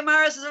like, "Okay,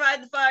 Mara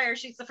survived the fire.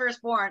 She's the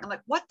firstborn." I'm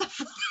like, what the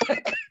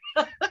fuck?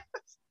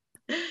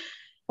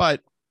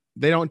 But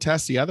they don't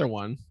test the other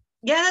one.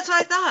 Yeah, that's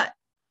what I thought.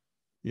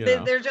 You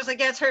know. They're just like,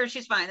 "Yeah, it's her.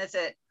 She's fine. That's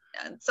it."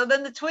 And so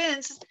then the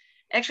twins,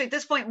 actually at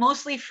this point,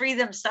 mostly free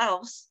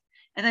themselves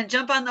and then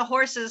jump on the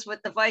horses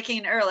with the Viking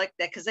and Erlich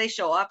because they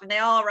show up and they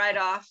all ride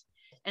off.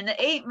 And the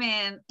ape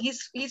man,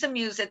 he's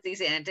amused at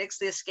these antics,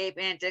 the escape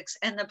antics.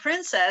 And the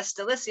princess,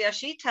 Delicia,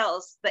 she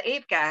tells the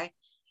ape guy,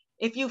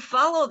 if you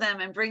follow them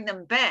and bring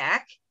them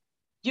back,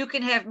 you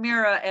can have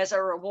Mira as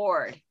a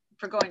reward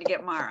for going to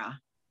get Mara.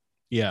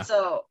 Yeah.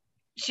 So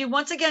she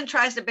once again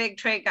tries to beg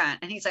Tragon,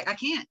 and he's like, "I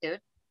can't, dude.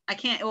 I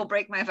can't. It will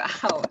break my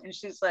vow." And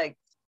she's like,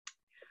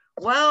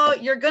 "Well,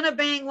 you're going to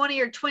bang one of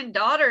your twin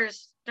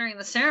daughters during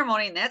the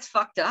ceremony, and that's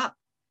fucked up."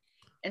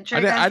 And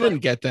I didn't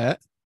get that.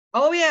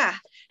 "Oh, yeah."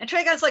 And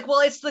Tragon's like, "Well,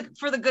 it's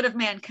for the good of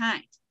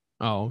mankind."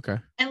 Oh, okay.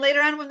 And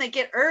later on, when they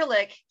get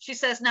Erlich, she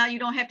says, "Now you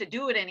don't have to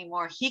do it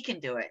anymore. He can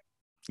do it."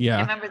 Yeah.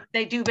 And remember,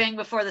 they do bang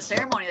before the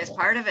ceremony. That's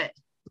part of it.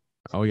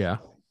 Oh, yeah.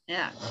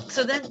 Yeah.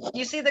 So then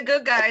you see the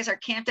good guys are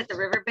camped at the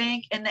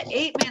riverbank, and the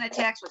ape man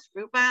attacks with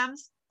fruit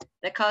bombs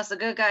that cause the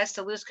good guys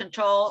to lose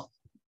control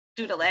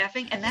due to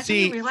laughing. And that's when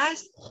you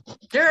realize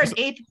they're an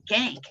ape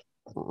gang.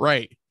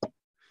 Right.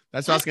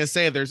 That's what I was gonna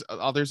say. There's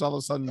all of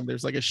a sudden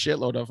there's like a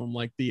shitload of them,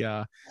 like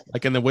the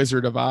like in the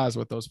Wizard of Oz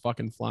with those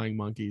fucking flying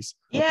monkeys.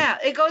 Yeah,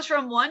 it goes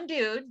from one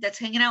dude that's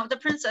hanging out with the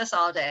princess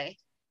all day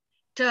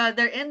to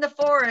they're in the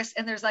forest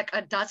and there's like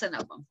a dozen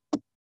of them.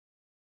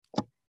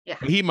 Yeah,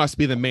 he must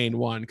be the main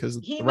one because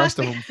the rest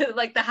of them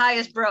like the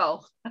highest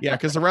bro. Yeah,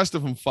 because the rest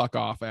of them fuck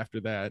off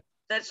after that.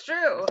 That's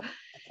true.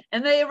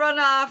 And they run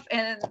off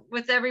and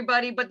with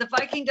everybody, but the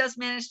Viking does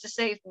manage to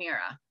save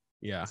Mira.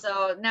 Yeah.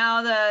 So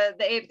now the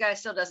ape guy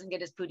still doesn't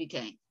get his pootie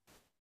tang.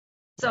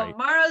 So Right.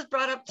 Mara's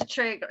brought to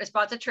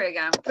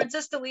Tragon.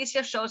 Princess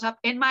Delicia shows up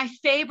in my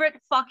favorite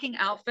fucking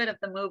outfit of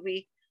the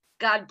movie.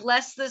 God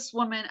bless this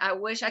woman. I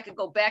wish I could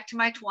go back to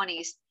my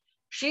 20s.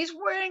 She's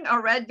wearing a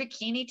red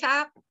bikini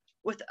top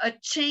with a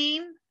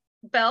chain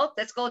belt,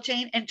 that's gold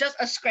chain, and just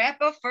a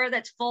scrap of fur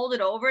that's folded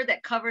over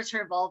that covers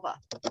her vulva.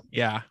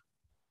 Yeah.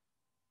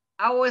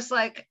 I was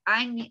like,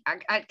 I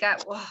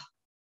got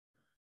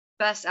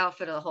best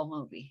outfit of the whole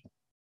movie.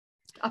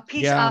 A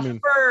piece of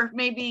fur,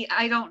 maybe,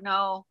 I don't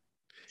know.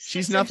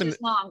 She's 6 nothing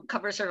inches long,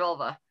 covers her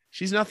vulva.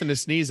 She's nothing to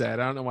sneeze at.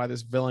 I don't know why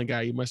this villain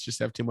guy, he must just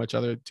have too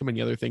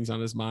many other things on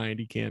his mind.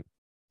 He can't.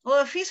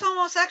 Well, if he's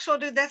homosexual,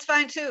 dude, that's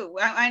fine too.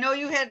 I know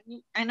you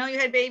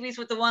had babies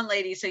with the one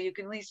lady, so you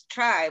can at least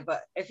try.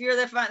 But if you're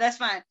there, fine, that's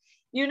fine.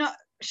 You know,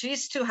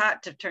 she's too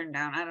hot to turn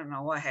down. I don't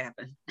know what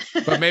happened.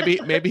 But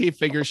maybe he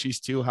figures she's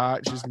too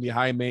hot. She's gonna be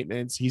high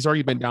maintenance. He's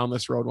already been down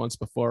this road once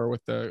before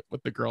with the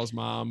girl's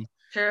mom.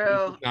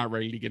 True. He's not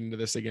ready to get into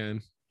this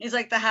again. He's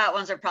like, the hot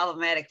ones are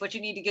problematic. What you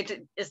need to get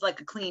to is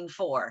like a clean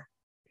 4.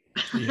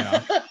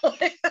 Yeah.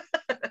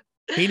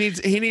 He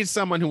needs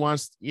someone who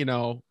wants,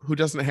 who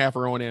doesn't have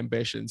her own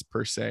ambitions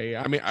per se.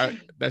 I mean,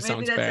 that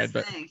sounds bad,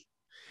 but thing.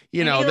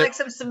 Maybe like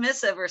some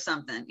submissive or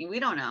something. We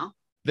don't know.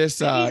 This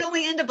he's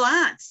only into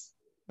blondes.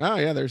 Oh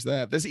yeah, there's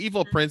that. This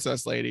evil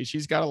princess lady,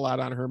 she's got a lot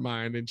on her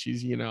mind, and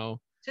she's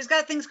she's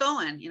got things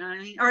going. You know what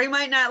I mean? Or he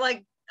might not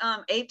like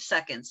 8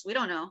 seconds. We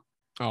don't know.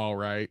 All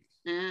right.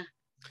 Yeah.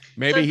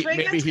 Maybe So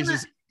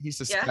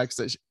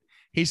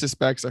he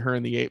suspects that her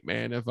and the ape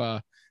man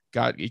have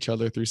got each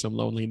other through some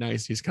lonely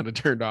nights. He's kind of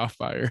turned off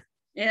by her.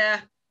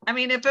 Yeah. I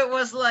mean, if it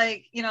was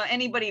like,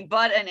 anybody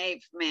but an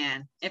ape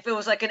man, if it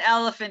was like an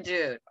elephant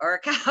dude or a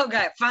cow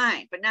guy,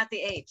 fine, but not the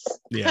apes.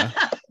 Yeah.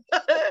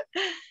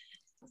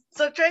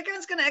 So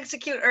Tragon's going to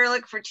execute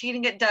Erlich for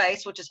cheating at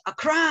dice, which is a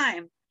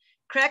crime.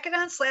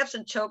 Krakanon slaps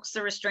and chokes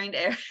the restrained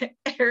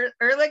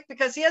Erlich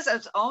because he has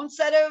his own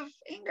set of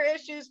anger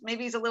issues.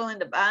 Maybe he's a little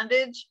into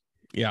bondage.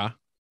 Yeah.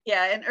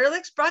 Yeah, and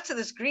Erlich's brought to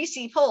this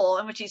greasy pole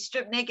in which he's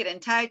stripped naked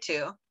and tied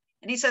to.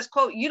 And he says,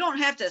 quote, "You don't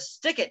have to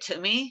stick it to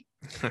me."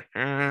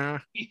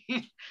 And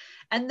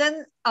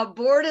then a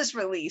board is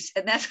released.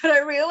 And that's when I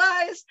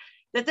realized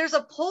that there's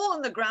a pole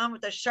in the ground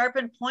with a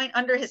sharpened point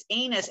under his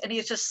anus. And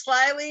he's just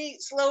slowly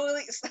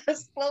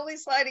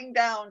sliding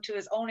down to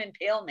his own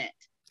impalement.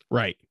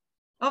 Right.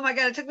 Oh my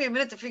God, it took me a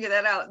minute to figure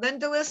that out. Then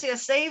Delicia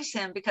saves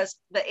him because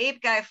the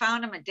ape guy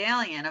found a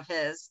medallion of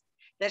his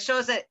that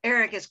shows that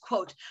Eric is,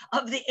 quote,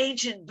 of the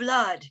ancient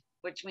blood,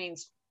 which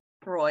means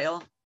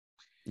royal.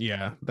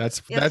 Yeah,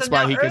 that's Yeah, so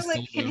why now he gets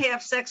Erlich to can live.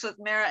 have sex with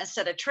Mara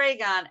instead of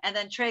Tragon, and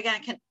then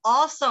Tragon can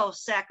also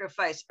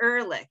sacrifice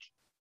Erlich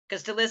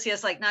because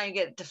Delicia's like, now you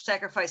get to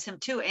sacrifice him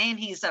too, and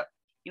he's a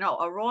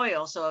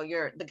royal, so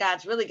the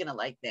god's really gonna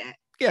like that.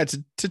 Yeah,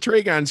 to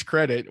Tragon's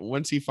credit,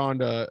 once he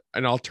found an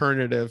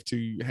alternative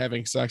to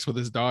having sex with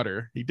his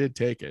daughter, he did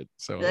take it.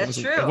 So That's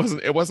it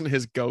true. wasn't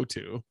his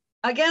go-to.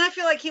 Again, I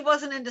feel like he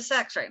wasn't into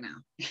sex right now.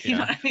 You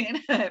know Yeah. what I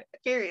mean?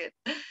 Period.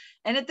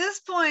 And at this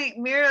point,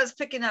 Mira's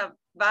picking up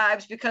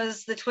vibes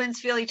because the twins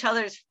feel each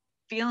other's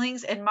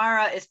feelings, and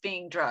Mara is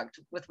being drugged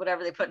with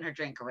whatever they put in her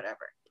drink or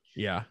whatever.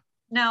 Yeah.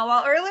 Now,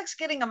 while Erlich's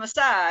getting a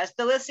massage,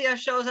 Delicia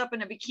shows up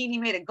in a bikini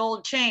made of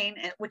gold chain,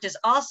 which is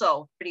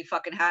also pretty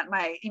fucking hot.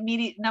 My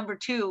immediate number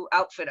 2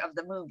 outfit of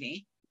the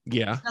movie.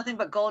 Yeah. It's nothing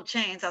but gold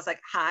chains. I was like,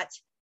 hot.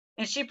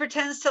 And she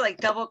pretends to like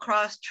double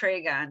cross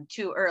Tragon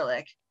to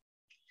Erlich.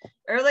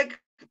 Erlich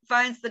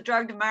finds the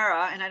drugged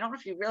Mara, and I don't know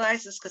if you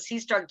realize this because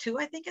he's drugged too,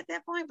 I think, at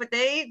that point, but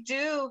they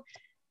do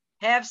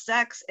have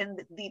sex, and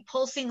the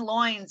pulsing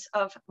loins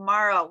of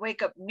Mara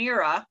wake up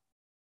Mira,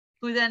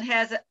 who then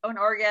has an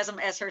orgasm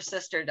as her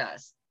sister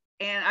does.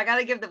 And I got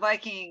to give the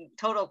Viking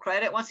total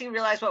credit. Once he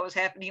realized what was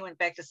happening, he went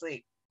back to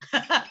sleep.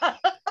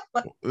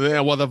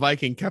 Yeah, well, the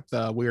Viking kept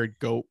the weird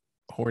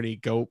horny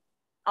goat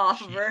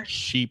off of her.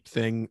 Sheep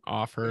thing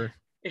off her.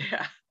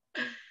 Yeah.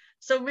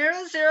 So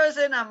Mira zeroes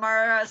in on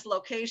Mara's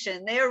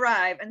location. They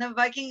arrive, and the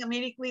Viking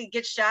immediately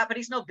gets shot, but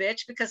he's no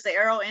bitch because the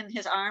arrow in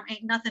his arm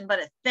ain't nothing but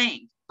a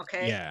thing.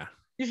 Okay. Yeah.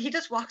 He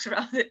just walks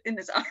around it in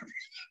his arm.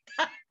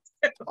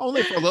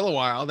 Only for a little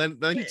while. Then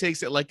he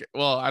takes it like,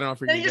 well, I don't know if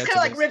then he just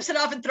kind of like rips it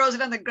off and throws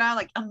it on the ground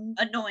like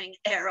annoying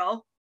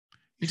arrow.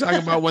 You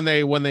talking about when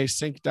they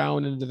sink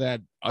down into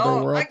that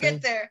other world? I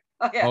get there.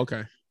 Okay.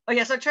 Okay. Oh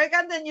yeah, so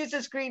Tragon then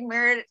uses green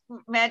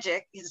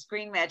magic. His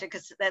green magic,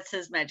 because that's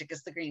his magic,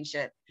 is the green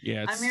shit.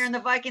 Yeah. I'm hearing the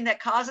Viking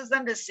that causes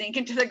them to sink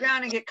into the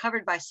ground and get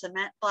covered by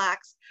cement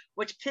blocks,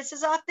 which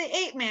pisses off the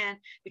ape man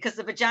because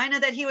the vagina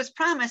that he was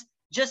promised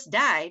just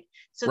died.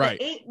 So right.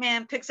 The ape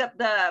man picks up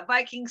the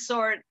Viking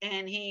sword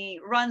and he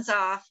runs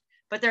off,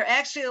 but they're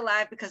actually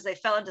alive because they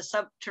fell into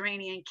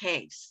subterranean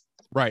caves.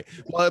 Right.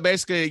 Well,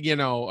 basically,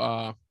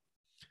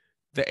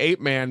 the ape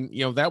man,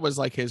 that was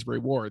like his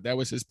reward. That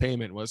was his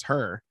payment, was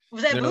her.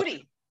 Was that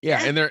booty?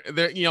 Yeah. And they're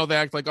they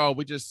act like, oh,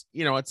 we just,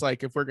 it's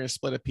like if we're gonna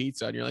split a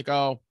pizza and you're like,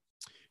 oh,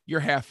 your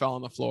half fell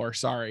on the floor.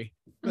 Sorry.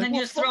 And then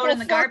you just throw it in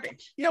the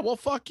garbage. Yeah, well,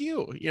 fuck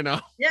you, Yeah.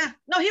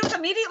 No, he was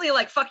immediately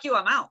like, fuck you,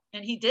 I'm out.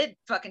 And he did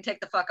fucking take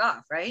the fuck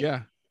off, right?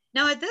 Yeah.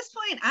 Now, at this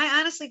point, I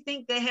honestly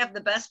think they have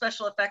the best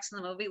special effects in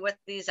the movie with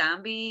the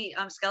zombie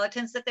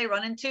skeletons that they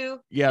run into.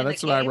 Yeah,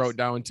 that's what I wrote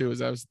down too. Is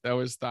that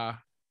was the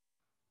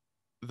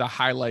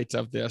highlight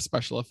of the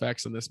special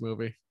effects in this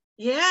movie.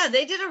 Yeah,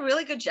 they did a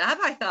really good job,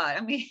 I thought.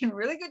 I mean,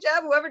 really good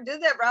job. Whoever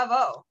did that,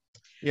 bravo.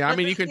 Yeah, I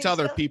mean, you can tell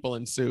they're people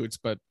in suits,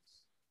 but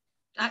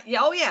but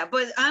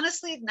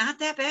honestly, not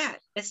that bad.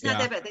 It's not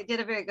that bad. They did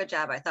a very good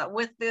job, I thought,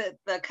 with the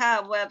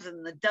cobwebs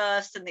and the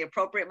dust and the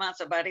appropriate amounts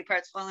of body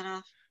parts falling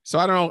off. So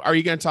I don't know. Are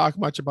you going to talk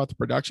much about the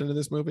production of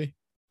this movie?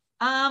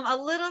 A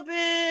little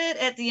bit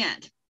at the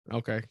end.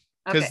 Okay.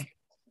 Because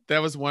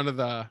that was one of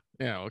the.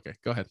 Yeah. Okay.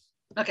 Go ahead.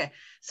 Okay.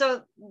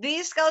 So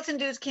these skeleton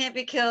dudes can't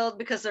be killed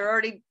because they're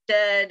already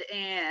dead.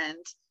 And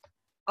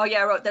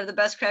I wrote they're the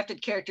best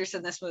crafted characters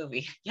in this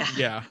movie. Yeah.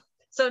 Yeah.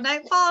 So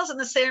night falls and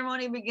the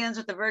ceremony begins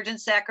with the virgin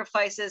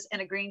sacrifices and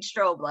a green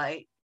strobe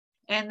light.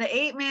 And the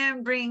ape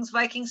man brings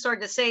Viking sword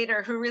to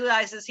Satyr, who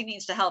realizes he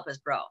needs to help his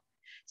bro.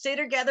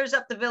 Satyr gathers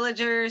up the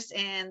villagers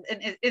and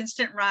an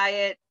instant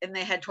riot, and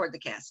they head toward the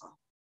castle.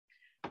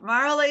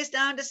 Mara lays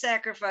down to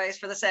sacrifice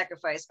for the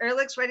sacrifice.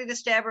 Erlich's ready to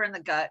stab her in the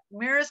gut.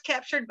 Mira's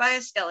captured by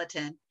a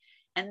skeleton.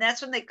 And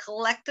that's when they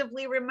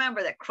collectively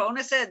remember that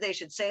Cronus said they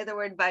should say the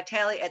word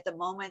Vitali at the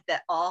moment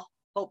that all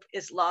hope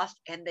is lost.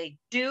 And they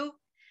do.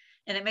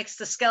 And it makes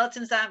the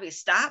skeleton zombies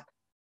stop.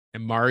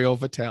 And Mario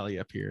Vitali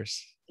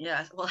appears.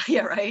 Yeah, well,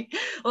 yeah, right.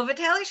 Well,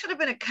 Vitali should have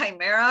been a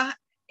chimera.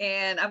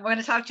 And I'm going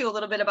to talk to you a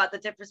little bit about the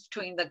difference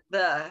between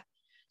the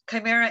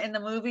chimera in the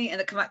movie and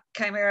the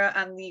chimera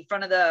on the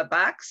front of the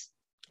box.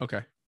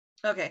 Okay.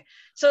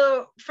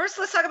 So first,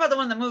 let's talk about the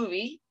one in the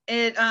movie.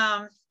 It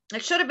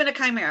should have been a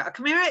chimera. A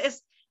chimera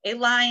is a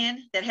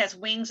lion that has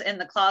wings and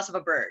the claws of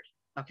a bird.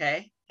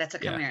 Okay, that's a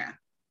chimera. Yeah.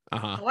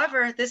 Uh-huh.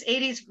 However, this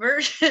 80s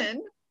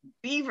version,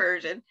 B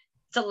version,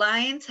 it's a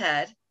lion's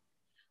head,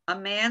 a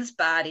man's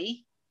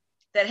body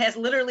that has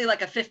literally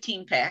like a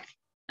 15-pack.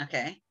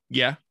 Okay.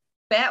 Yeah.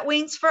 Bat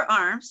wings for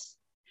arms.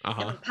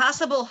 Uh-huh. And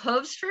possible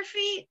hooves for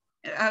feet.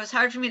 It was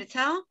hard for me to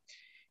tell.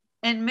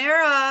 And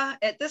Mara,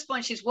 at this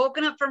point, she's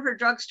woken up from her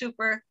drug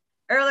stupor.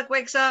 Erlich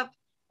wakes up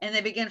and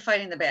they begin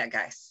fighting the bad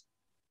guys.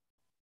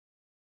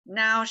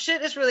 Now,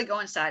 shit is really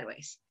going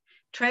sideways.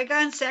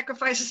 Tragon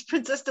sacrifices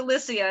Princess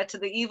Delicia to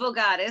the evil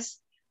goddess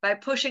by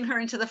pushing her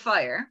into the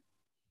fire.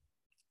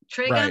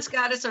 Tragon's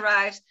goddess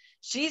arrives,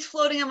 She's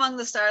floating among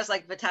the stars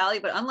like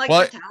Vitaly, but unlike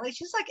Well, Vitaly,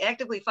 she's like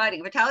actively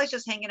fighting. Vitaly's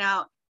just hanging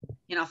out,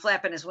 you know,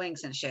 flapping his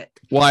wings and shit.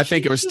 Well, I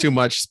think it was too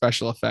much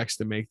special effects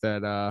to make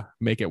that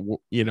make it,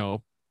 you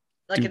know,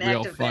 Like do an real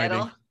active fighting.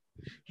 battle.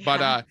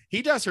 But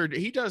he does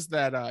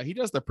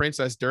the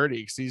princess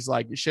dirty because he's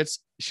like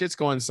shit's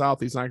going south.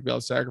 He's not gonna be able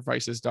to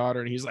sacrifice his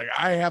daughter, and he's like,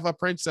 I have a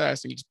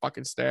princess, and he just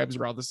fucking stabs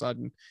her all of a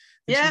sudden.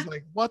 And she's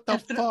like, what the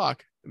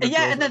fuck?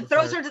 And then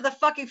throws her to the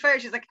fucking fire.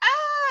 She's like,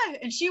 ah!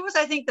 And she was,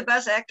 I think, the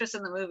best actress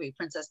in the movie,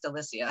 Princess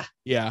Delicia.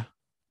 Yeah.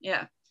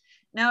 Yeah.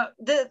 Now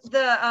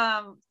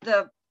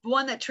the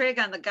one that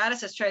Tragon, the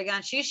goddess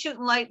Tragon, she's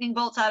shooting lightning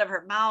bolts out of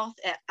her mouth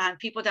on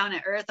people down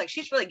at Earth. Like,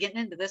 she's really getting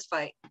into this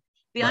fight.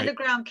 The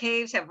underground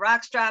caves have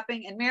rocks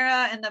dropping, and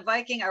Mira and the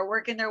Viking are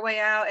working their way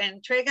out.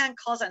 And Tragon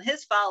calls on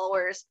his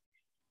followers,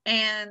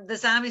 and the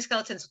zombie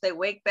skeletons, they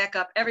wake back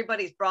up.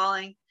 Everybody's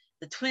brawling.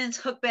 The twins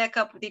hook back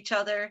up with each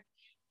other.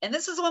 And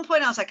this is one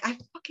point I was like, I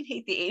fucking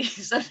hate the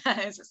 80s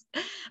sometimes.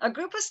 A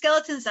group of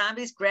skeleton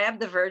zombies grab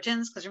the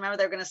virgins, because remember,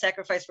 they're going to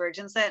sacrifice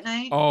virgins that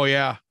night. Oh,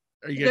 yeah.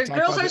 Their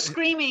girls are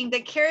screaming.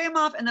 They carry them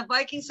off, and the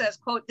Viking says,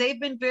 quote, they've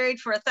been buried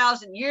for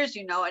 1,000 years,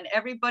 you know, and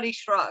everybody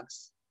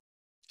shrugs.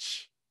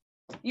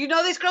 You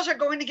know these girls are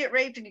going to get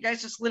raped, and you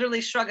guys just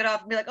literally shrug it off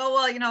and be like, oh,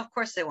 well, you know, of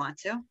course they want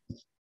to.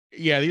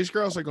 Yeah, these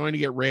girls are going to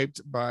get raped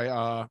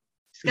by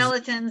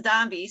skeleton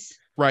zombies.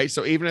 Right.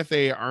 So even if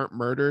they aren't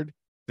murdered,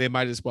 they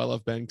might as well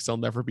have been, because they'll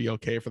never be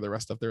okay for the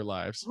rest of their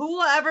lives. Who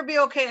will ever be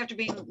okay after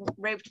being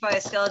raped by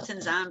a skeleton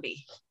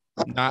zombie?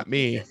 Not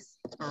me.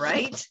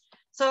 Right?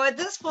 So at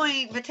this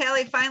point,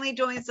 Vitaly finally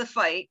joins the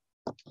fight.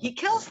 He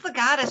kills the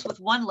goddess with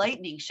one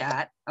lightning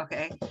shot.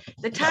 Okay.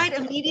 The tide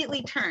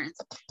immediately turns,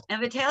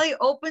 and Vitaly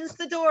opens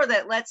the door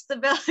that lets the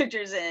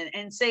villagers in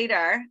and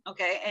Sadar,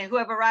 okay, and who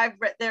have arrived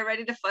there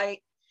ready to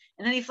fight.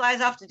 And then he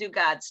flies off to do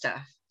God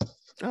stuff.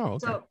 Oh,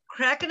 okay. So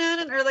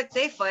Krakanon and Erlich,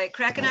 they fight.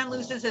 Krakanon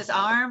loses his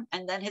arm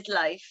and then his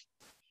life.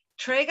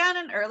 Tragon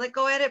and Erlich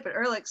go at it, but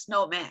Erlich's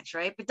no match,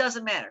 right? But it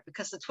doesn't matter,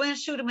 because the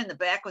twins shoot him in the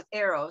back with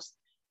arrows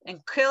and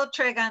kill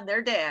Tragon,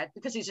 their dad,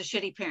 because he's a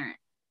shitty parent.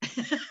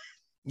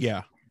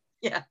 Yeah.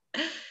 Yeah.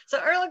 So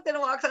Erlich then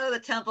walks out of the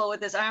temple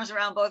with his arms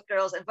around both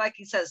girls, and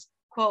Viking says,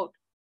 quote,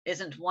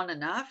 isn't one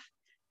enough?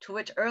 To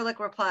which Erlich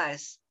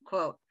replies,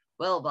 quote,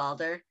 well,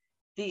 Balder,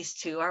 these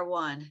two are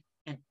one.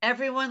 And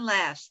everyone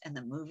laughs, and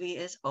the movie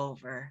is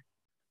over.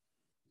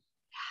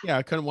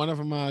 Yeah, couldn't one of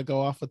them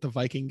go off with the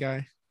Viking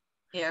guy?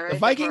 Yeah, right. The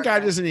Viking guy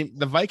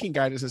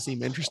doesn't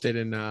seem interested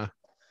in. I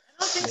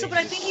don't think so, but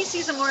I think he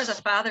sees him more as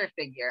a father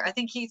figure. I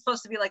think he's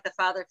supposed to be like the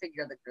father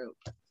figure of the group.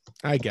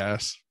 I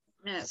guess.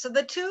 Yeah. So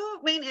the two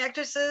main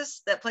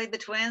actresses that played the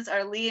twins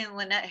are Lee and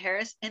Lynette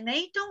Harris, and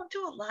they don't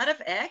do a lot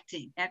of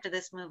acting after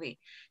this movie.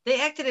 They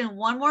acted in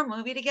one more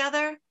movie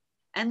together.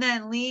 And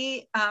then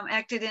Lee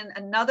acted in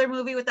another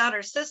movie without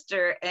her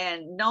sister,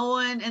 and no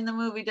one in the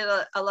movie did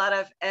a lot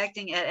of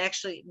acting.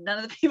 Actually, none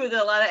of the people did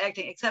a lot of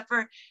acting except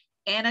for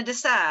Anna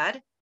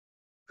Desad,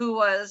 who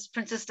was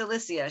Princess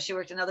Delicia. She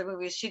worked in other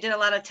movies. She did a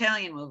lot of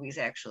Italian movies,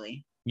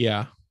 actually.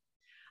 Yeah.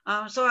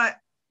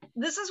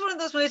 This is one of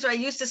those movies where I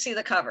used to see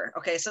the cover.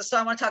 Okay, so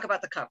I want to talk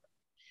about the cover.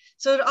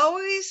 So it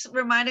always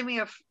reminded me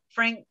of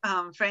Frank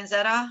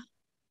Frazetta.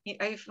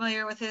 Are you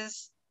familiar with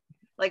his?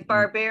 Like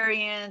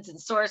barbarians and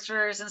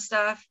sorcerers and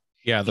stuff.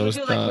 Yeah, those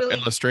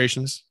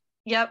illustrations.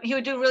 Yep, he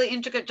would do really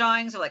intricate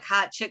drawings of like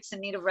hot chicks in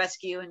need of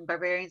rescue and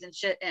barbarians and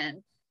shit.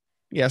 And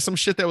yeah, some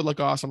shit that would look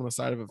awesome on the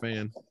side of a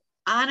van.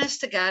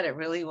 Honest to God, it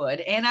really would.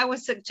 And I would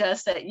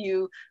suggest that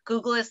you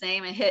Google his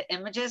name and hit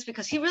images,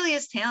 because he really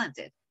is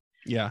talented.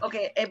 Yeah.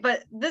 Okay,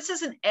 but this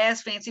isn't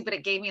as fancy, but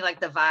it gave me like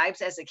the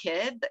vibes as a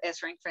kid, as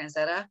Frank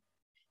Frazetta.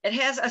 It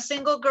has a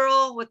single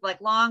girl with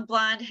like long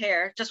blonde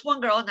hair, just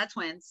one girl, not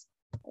twins.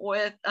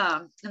 With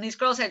and these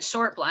girls had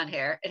short blonde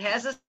hair. It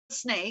has a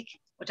snake,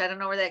 which I don't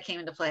know where that came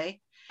into play,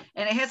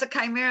 and it has a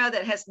chimera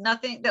that has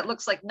nothing, that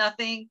looks like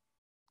nothing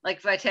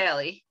like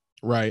Vitaly,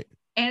 right?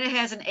 And it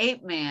has an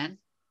ape man,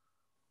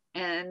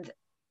 and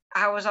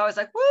I was always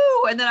like,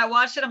 woo. And then I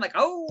watched it, I'm like,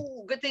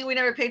 oh, good thing we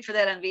never paid for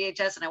that on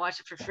VHS, and I watched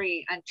it for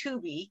free on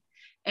Tubi.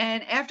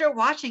 And after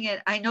watching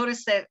it, I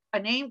noticed that a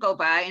name go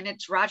by, and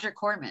it's Roger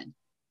Corman.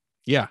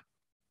 Yeah,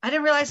 I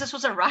didn't realize this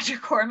was a Roger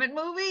Corman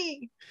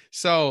movie.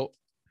 So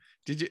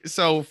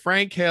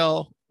Frank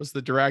Hill was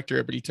the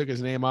director, but he took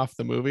his name off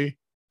the movie.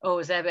 Oh,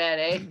 is that bad,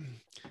 eh?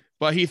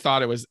 But he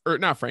thought it was, or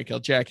not Frank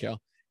Hill, Jack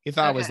Hill. He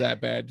thought it was that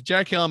bad.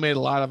 Jack Hill made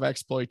a lot of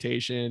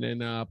exploitation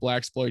and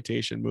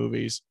blaxploitation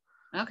movies.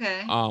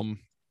 Okay. And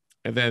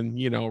then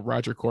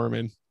Roger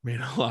Corman made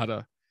a lot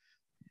of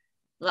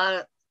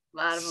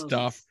stuff.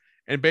 Movies.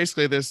 And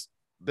basically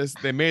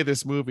they made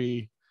this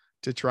movie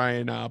to try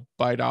and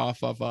bite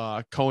off of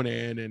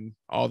Conan and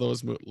all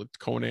those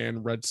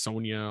Conan, Red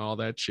Sonja, all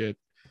that shit.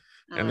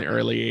 In the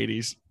early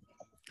 80s.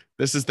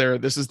 This is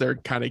their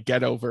kind of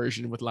ghetto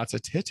version with lots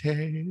of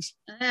titties.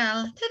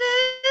 Yeah,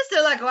 titties.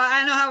 They're like, well,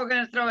 I know how we're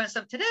gonna throw in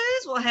some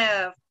titties. We'll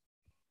have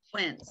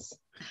twins.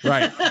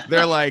 Right.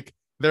 They're like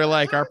They're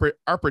like,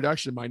 our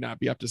production might not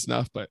be up to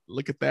snuff, but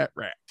look at that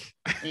rack.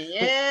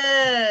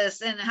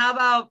 Yes. And how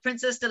about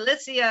Princess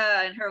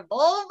Delicia and her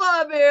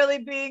vulva barely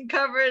being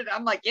covered?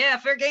 I'm like, yeah,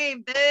 fair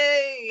game.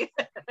 Hey.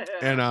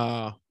 And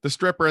the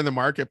stripper in the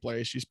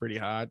marketplace, she's pretty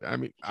hot. I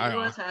mean, She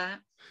was hot.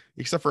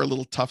 Except for a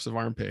little tufts of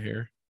armpit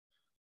hair.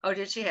 Oh,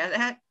 did she have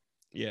that?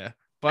 Yeah.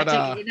 But I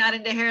take it you're not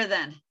into hair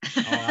then.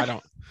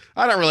 Oh,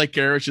 I don't really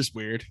care. It's just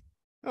weird.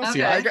 I'll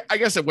see. I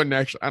guess it wouldn't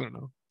actually. I don't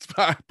know.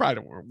 I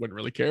probably wouldn't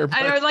really care. But...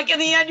 I know, like in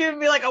the end, you'd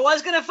be like, I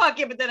was gonna fuck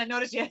you, but then I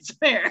noticed you had some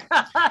hair.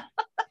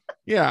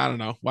 Yeah, I don't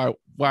know.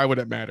 Why would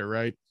it matter,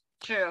 right?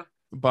 True.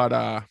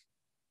 But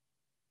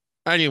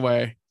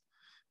anyway,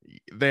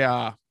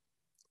 they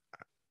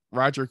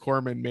Roger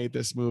Corman made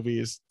this movie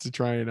is to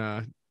try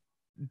and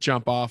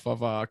jump off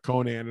of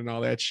Conan and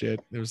all that shit.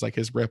 It was like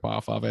his rip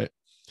off of it.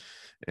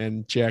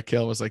 And Jack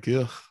Hill was like,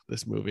 ugh,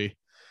 this movie.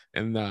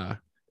 And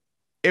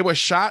it was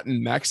shot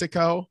in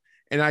Mexico.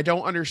 And I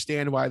don't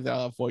understand why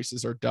the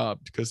voices are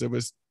dubbed, because it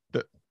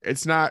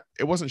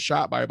wasn't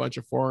shot by a bunch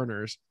of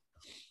foreigners.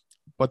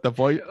 But the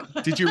voice,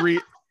 did you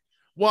read?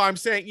 Well, I'm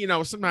saying,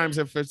 sometimes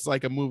if it's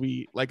like a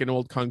movie, like an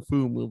old Kung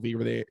Fu movie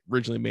where they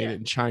originally made it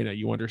in China,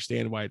 you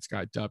understand why it's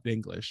got dubbed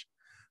English.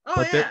 Oh,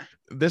 but yeah.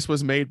 This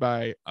was made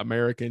by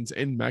Americans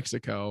in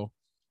Mexico,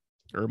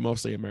 or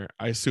mostly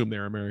I assume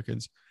they're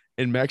Americans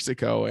in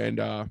Mexico. And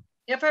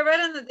if I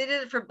read on that they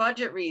did it for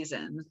budget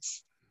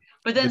reasons,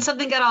 but then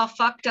something got all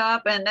fucked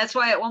up, and that's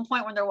why at one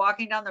point when they're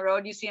walking down the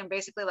road, you see them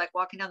basically like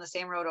walking down the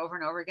same road over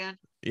and over again.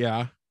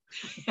 Yeah.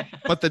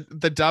 But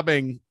the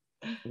dubbing,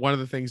 one of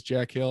the things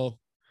Jack Hill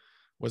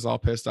was all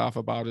pissed off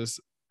about is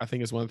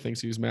one of the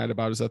things he was mad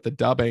about is that the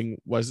dubbing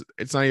was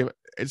it's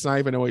not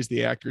even always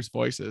the actors'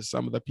 voices.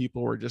 Some of the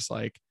people were just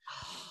like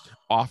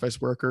office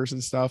workers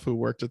and stuff who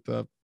worked at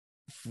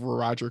for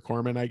Roger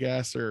Corman, I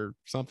guess, or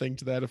something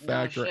to that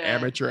effect, or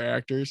amateur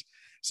actors.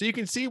 So you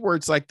can see where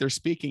it's like they're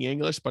speaking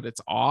English, but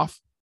it's off.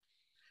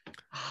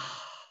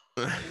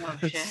 Oh,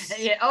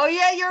 yeah. Oh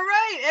yeah, you're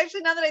right.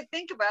 Actually, now that I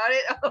think about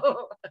it,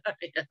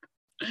 yeah.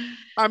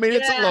 I mean,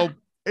 it's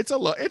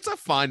a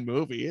fun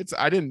movie.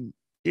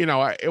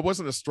 It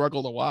wasn't a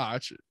struggle to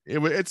watch.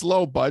 It's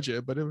low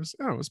budget, but it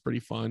was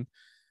pretty fun.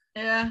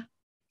 Yeah.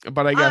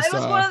 But I guess it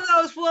was one of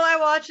those. Will I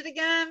watch it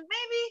again?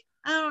 Maybe.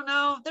 I don't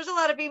know. There's a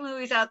lot of B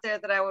movies out there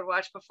that I would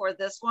watch before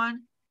this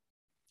one.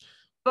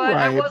 But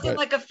I wasn't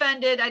like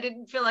offended. I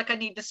didn't feel like I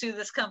need to sue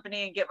this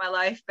company and get my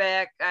life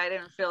back. I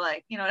didn't feel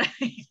like, you know what I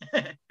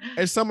mean?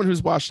 As someone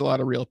who's watched a lot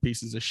of real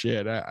pieces of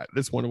shit,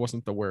 this one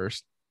wasn't the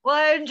worst. Well,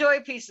 I enjoy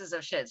pieces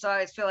of shit, so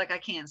I feel like I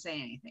can't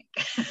say anything.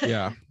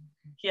 Yeah.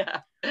 Yeah.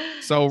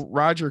 So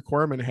Roger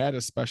Corman had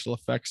a special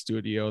effects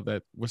studio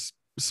that was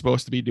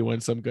supposed to be doing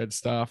some good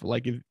stuff.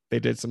 Like they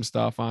did some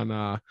stuff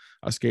on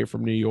Escape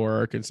from New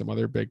York and some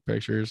other big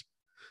pictures.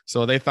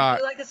 So they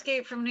thought, like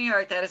Escape from New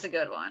York, that is a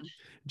good one.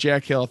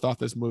 Jack Hill thought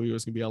this movie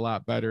was going to be a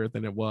lot better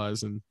than it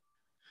was, and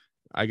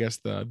I guess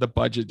the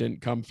budget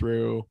didn't come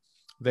through.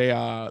 They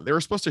were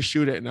supposed to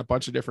shoot it in a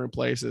bunch of different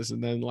places,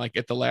 and then like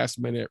at the last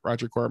minute,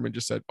 Roger Corman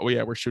just said, "Oh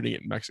yeah, we're shooting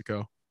it in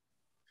Mexico."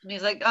 And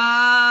he's like,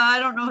 I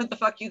don't know who the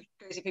fuck you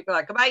crazy people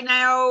are. Goodbye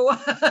now.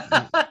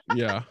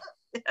 Yeah.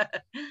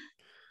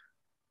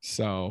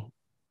 So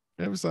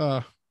it was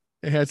it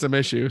had some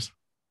issues.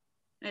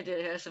 It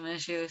did have some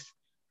issues.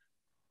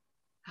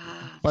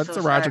 But it's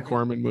a Roger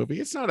Corman movie.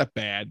 It's a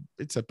bad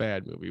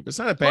movie, but it's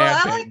not a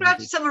bad. Well, I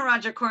like some of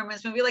Roger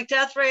Corman's movie, like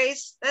Death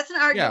Race. That's an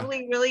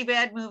arguably really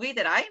bad movie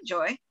that I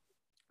enjoy.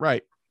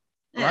 Right.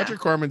 Yeah. Roger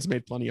Corman's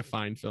made plenty of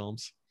fine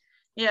films.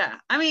 Yeah.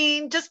 I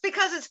mean, just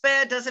because it's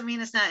bad doesn't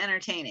mean it's not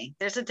entertaining.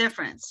 There's a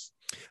difference.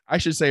 I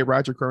should say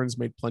Roger Corman's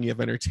made plenty of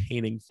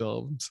entertaining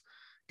films.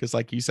 Because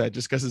like you said,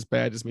 just because it's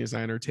bad doesn't mean it's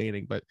not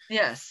entertaining. But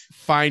yes,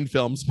 fine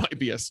films might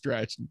be a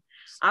stretch.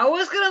 I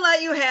was going to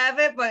let you have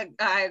it, but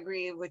I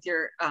agree with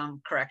your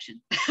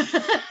correction.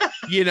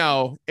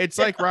 It's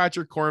like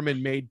Roger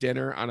Corman made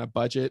dinner on a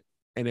budget,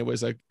 and it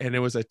was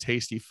a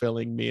tasty,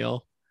 filling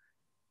meal.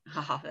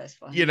 Oh, that's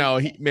funny.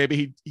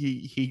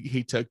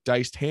 He took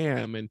diced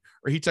ham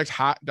or he took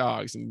hot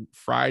dogs and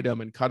fried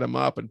them and cut them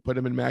up and put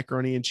them in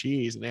macaroni and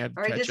cheese, and they had.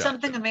 Or he did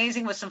something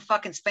amazing with some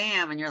fucking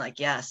Spam, and you're like,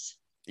 yes.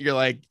 You're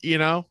like,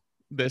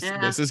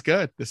 this is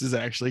good. This is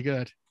actually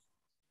good.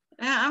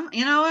 Yeah,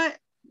 you know what?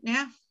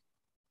 Yeah.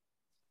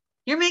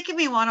 You're making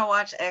me want to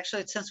watch,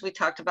 actually, since we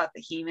talked about the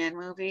He-Man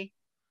movie,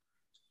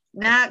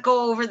 not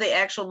go over the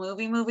actual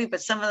movie,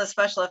 but some of the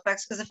special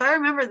effects. Because if I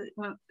remember,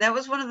 that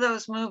was one of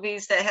those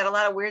movies that had a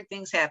lot of weird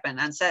things happen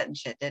on set and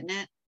shit, didn't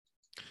it?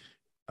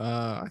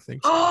 I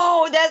think so.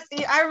 Oh,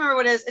 I remember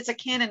what it is. It's a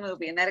canon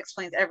movie, and that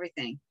explains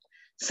everything.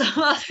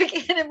 Some other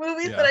canon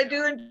movies that I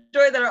do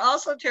enjoy that are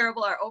also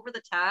terrible are Over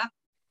the Top.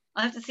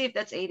 I'll have to see if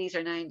that's 80s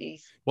or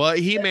 90s. Well,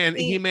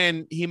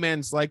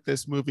 He-Man's like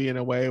this movie in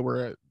a way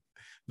where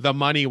the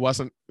money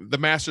wasn't the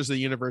Masters of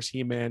the Universe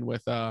He-Man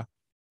with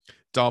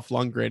Dolph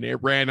Lundgren. It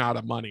ran out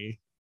of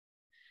money.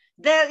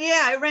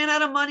 It ran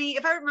out of money.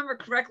 If I remember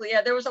correctly,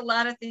 there was a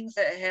lot of things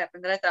that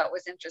happened that I thought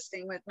was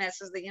interesting with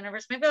Masters of the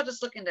Universe. Maybe I'll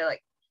just look into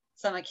like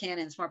some of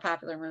Canon's more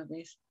popular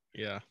movies.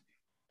 Yeah.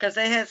 because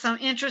they had some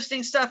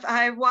interesting stuff.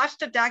 I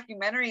watched a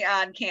documentary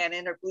on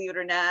Canon, or believe it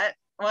or not.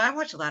 Well, I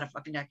watch a lot of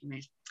fucking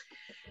documentaries,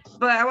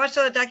 but I watched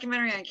a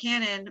documentary on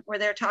Canon where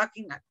they're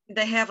talking.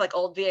 They have like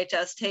old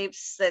VHS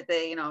tapes that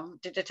they,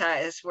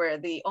 digitize, where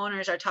the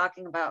owners are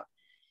talking about,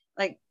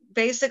 like,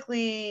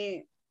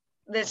 basically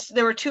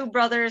there were two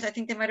brothers. I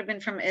think they might have been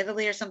from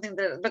Italy or something.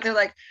 But they're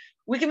like,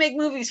 we can make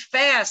movies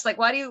fast. Like,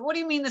 what do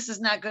you mean this is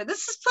not good?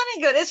 This is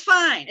plenty good. It's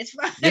fine. It's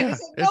fine. Yeah, like,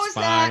 no, it's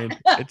fine.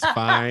 It's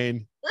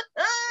fine.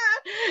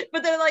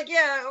 But they're like,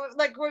 yeah,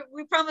 like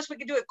we promise we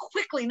can do it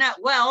quickly, not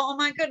well. Oh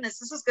my goodness,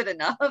 this is good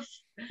enough.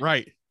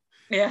 Right.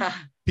 Yeah.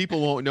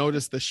 People won't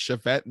notice the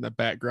Chevette in the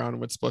background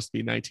when it's supposed to be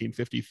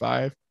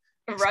 1955.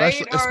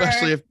 Right.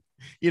 Especially if,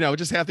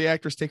 just have the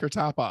actress take her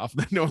top off.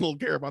 Then no one will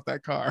care about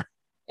that car.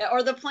 Yeah,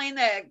 or the plane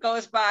that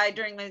goes by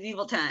during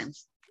medieval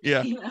times.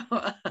 Yeah.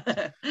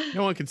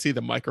 No one can see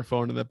the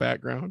microphone in the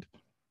background.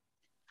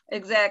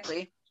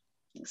 Exactly.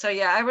 So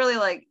yeah, I really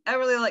like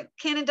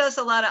Canon does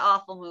a lot of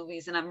awful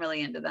movies, and I'm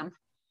really into them.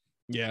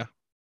 Yeah.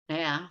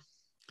 Yeah.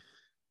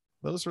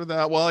 Those were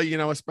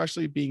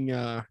especially being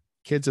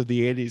kids of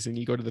the 80s, and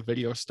you go to the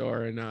video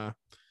store and I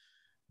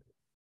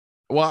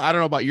don't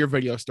know about your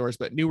video stores,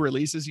 but new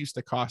releases used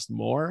to cost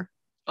more.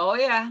 Oh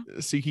yeah.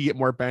 So you can get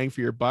more bang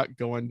for your buck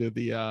going to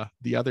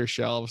the other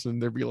shelves,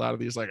 and there'd be a lot of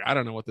these like, I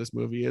don't know what this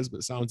movie is, but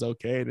it sounds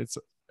okay, and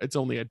it's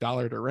only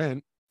 $1 to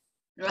rent.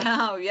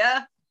 Wow,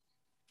 yeah.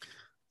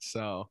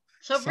 So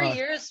for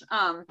years,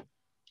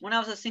 when I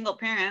was a single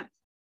parent,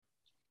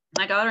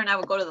 my daughter and I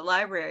would go to the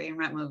library and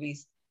rent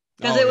movies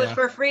because it was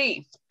for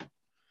free.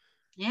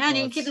 Yeah, and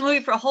you can keep the movie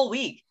for a whole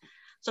week.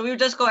 So we would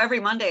just go every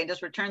Monday and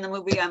just return the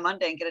movie on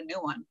Monday and get a new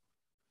one.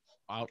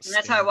 And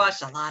that's how I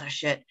watched a lot of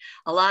shit.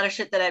 A lot of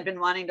shit that I'd been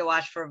wanting to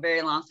watch for a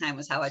very long time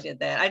was how I did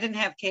that. I didn't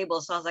have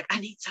cable, so I was like, I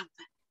need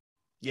something.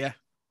 Yeah.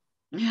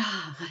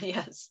 Yeah,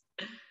 yes.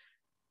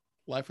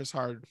 Life is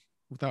hard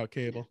without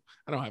cable.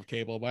 I don't have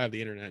cable, but I have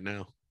the internet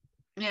now.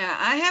 Yeah,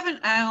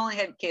 I only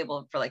had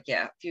cable for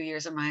a few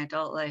years of my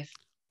adult life.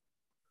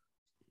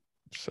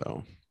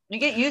 So you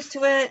get used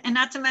to it, and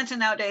not to mention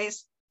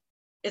nowadays,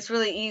 it's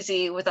really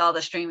easy with all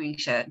the streaming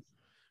shit.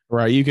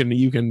 Right, you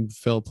can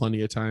fill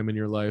plenty of time in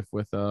your life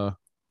with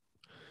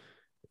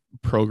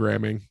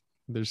programming.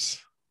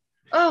 There's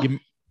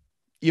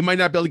you might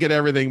not be able to get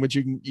everything, but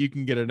you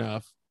can get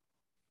enough.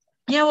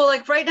 Yeah, well,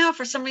 like right now,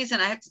 for some reason,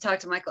 I have to talk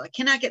to Michael. I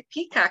cannot get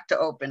Peacock to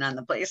open on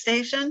the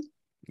PlayStation.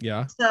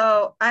 Yeah.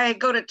 So I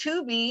go to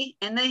Tubi,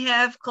 and they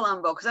have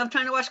Columbo, because I'm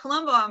trying to watch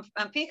Columbo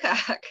on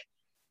Peacock.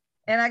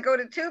 And I go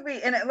to Tubi,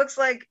 and it looks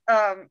like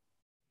the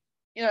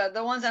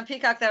ones on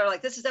Peacock that are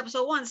like, this is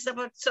episode 1, this is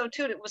episode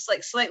 2. It was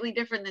like slightly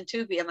different than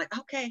Tubi. I'm like,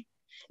 okay.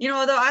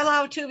 Although I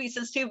allow Tubi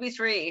since Tubi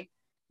 3.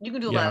 You can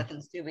do a lot of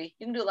things, Tubi.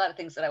 You can do a lot of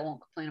things that I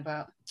won't complain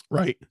about.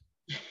 Right.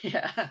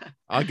 Yeah.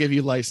 I'll give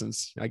you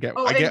license. I get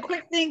a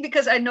quick thing,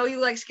 because I know you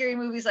like scary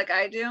movies like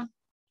I do.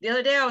 The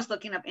other day I was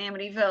looking up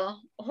Amityville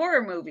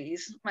horror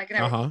movies. Mike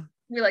and I,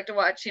 we like to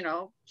watch,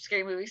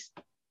 scary movies.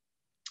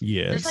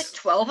 Yes. There's like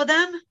 12 of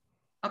them.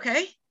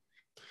 Okay.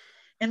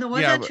 And the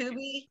ones on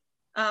Tubi,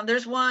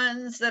 there's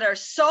ones that are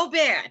so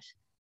bad.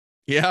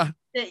 Yeah.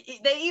 They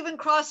even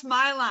cross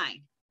my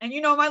line. And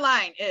my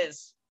line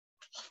is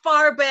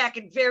far back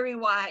and very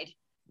wide.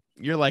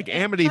 You're like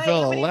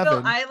Amityville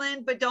 11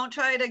 Island, but don't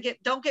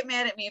get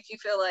mad at me if you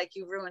feel like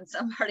you ruined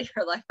some part of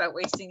your life by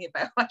wasting it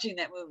by watching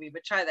that movie,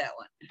 but try that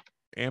one.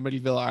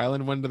 Amityville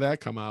Island, when did that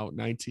come out?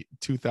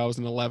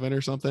 2011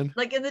 or something?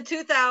 Like in the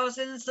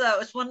 2000s.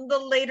 It's one of the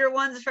later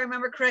ones, if I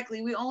remember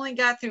correctly. We only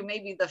got through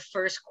maybe the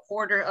first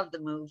quarter of the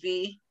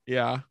movie.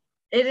 Yeah.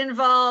 It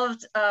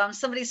involved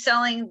somebody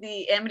selling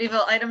the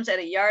Amityville items at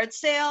a yard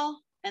sale,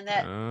 and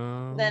that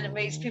then it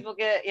makes people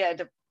get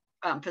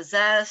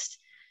possessed.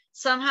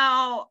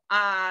 Somehow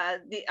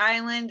the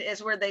island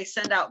is where they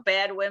send out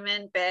bad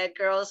women, bad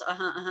girls.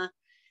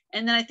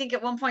 And then I think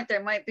at one point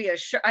there might be a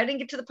shark. I didn't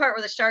get to the part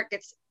where the shark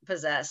gets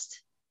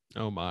possessed.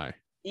 Oh my.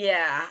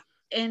 Yeah.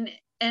 And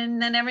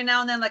then every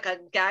now and then, like a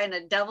guy in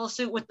a devil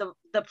suit with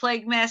the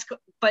plague mask,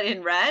 but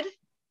in red.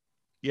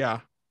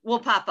 Yeah. Will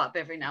pop up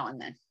every now and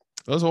then.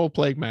 Those old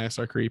plague masks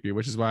are creepy,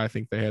 which is why I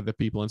think they had the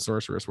people in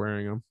Sorceress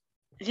wearing them.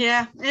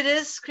 Yeah, it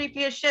is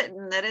creepy as shit,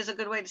 and that is a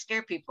good way to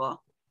scare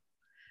people.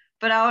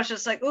 But I was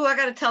just like, oh, I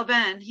got to tell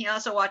Ben. He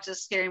also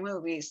watches scary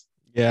movies.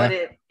 Yeah.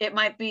 But it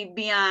might be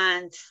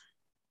beyond,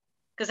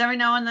 because every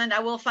now and then I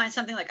will find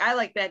something like, I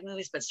like bad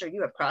movies, but sir,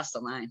 you have crossed the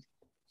line.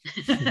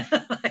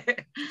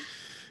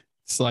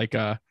 It's like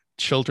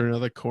Children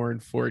of the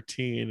Corn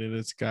 14, and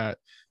it's got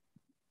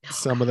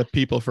some of the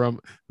people from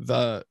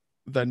the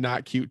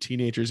not cute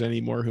teenagers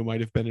anymore who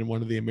might have been in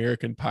one of the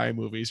American Pie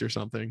movies or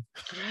something.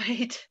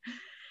 Right.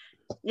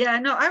 Yeah,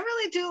 no, I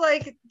really do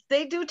like,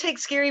 they do take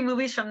scary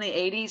movies from the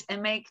 80s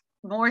and make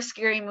more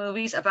scary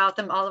movies about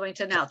them all the way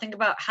to now. Think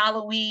about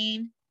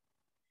Halloween.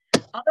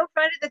 Although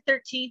Friday the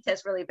 13th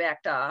has really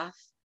backed off,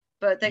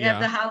 but they got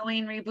the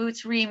Halloween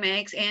reboots,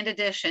 remakes, and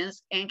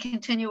additions and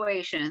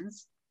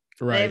continuations.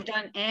 Right. They've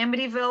done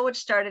Amityville, which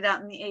started out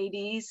in the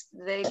 80s.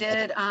 They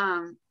did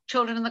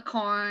Children of the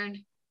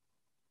Corn.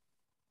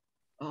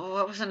 Oh,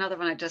 what was another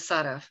one I just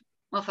thought of?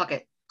 Well, fuck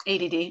it.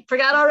 ADD.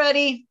 Forgot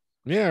already.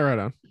 Yeah, right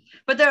on.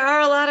 But there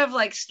are a lot of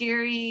like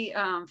scary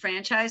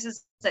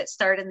franchises that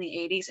start in the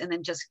 80s and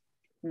then just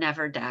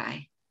never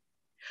die.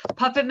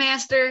 Puppet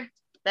Master,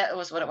 that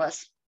was what it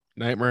was.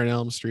 Nightmare on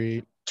Elm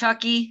Street.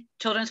 Chucky,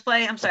 Children's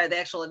Play. I'm sorry, the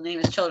actual name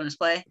is Children's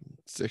Play.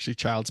 It's actually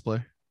Child's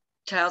Play.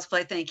 Child's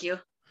Play, thank you.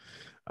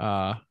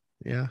 Yeah.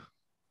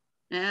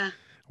 Yeah.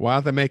 Why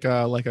don't they make a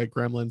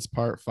Gremlins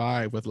Part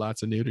 5 with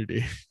lots of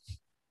nudity?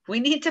 We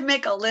need to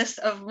make a list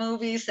of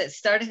movies that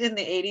started in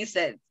the 80s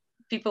that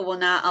people will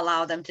not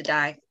allow them to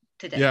die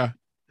today. Yeah.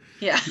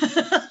 Yeah.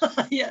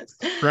 Yes.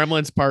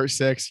 Gremlins Part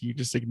 6, you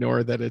just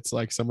ignore that it's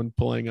like someone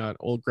pulling an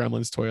old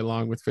Gremlins toy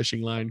along with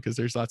fishing line because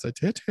there's lots of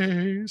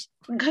titties.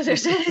 Because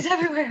there's titties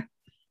everywhere.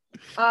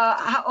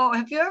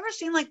 Have you ever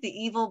seen like the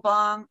Evil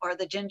Bong or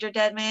the Ginger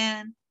Dead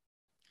Man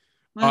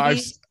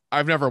movies?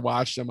 I've never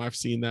watched them. I've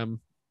seen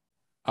them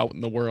out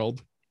in the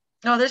world.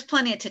 No, there's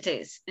plenty of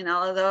titties in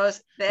all of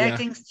those. The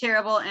acting's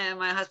terrible, and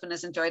my husband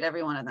has enjoyed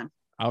every one of them.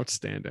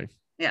 Outstanding.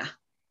 Yeah.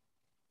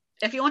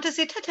 If you want to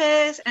see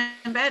titties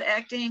and bad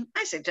acting,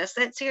 I suggest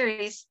that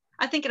series.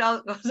 I think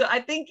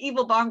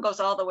Evil Bong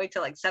goes all the way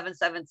to like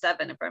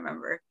 777, if I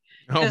remember.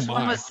 Because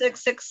one was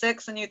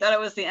 666, and you thought it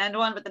was the end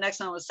one, but the next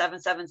one was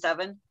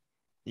 777.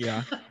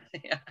 Yeah.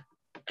 Yeah.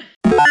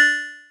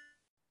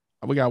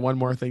 We got one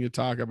more thing to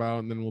talk about,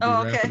 and then we'll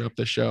be wrapping up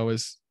the show.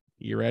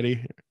 You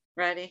ready?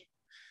 Ready.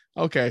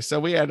 Okay, so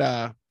we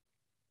had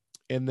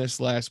in this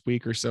last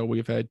week or so,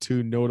 we've had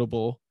two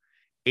notable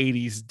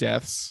 80s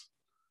deaths.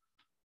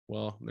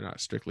 Well, they're not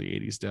strictly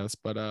 80s deaths,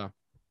 but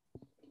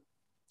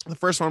the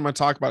first one I'm going to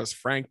talk about is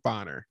Frank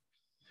Bonner.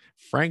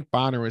 Frank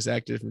Bonner was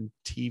active in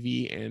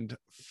TV and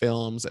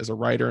films as a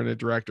writer and a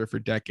director for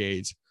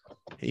decades.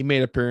 He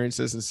made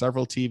appearances in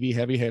several TV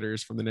heavy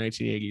hitters from the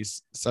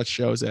 1980s, such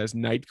shows as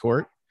Night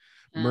Court,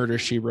 Murder,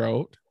 She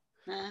Wrote,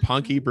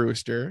 Punky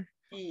Brewster,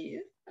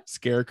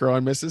 Scarecrow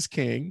and Mrs.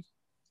 King,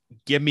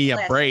 Give Me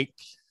a Break,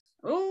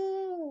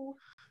 Ooh.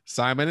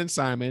 Simon and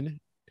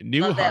Simon,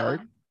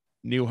 Newhart,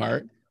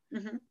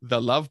 Mm-hmm. The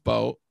Love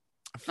Boat,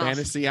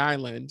 Fantasy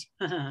Island,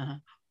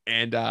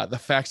 and The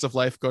Facts of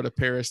Life Go to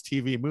Paris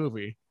TV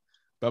movie.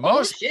 But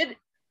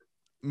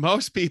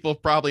most people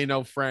probably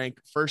know Frank.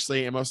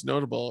 Firstly, and most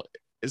notable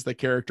is the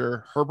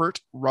character Herbert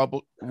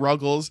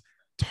Ruggles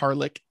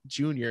Tarlick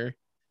Jr.,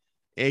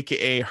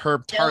 aka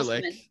Herb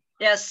Tarlick.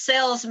 Yes,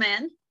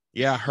 salesman.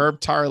 Yeah,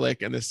 Herb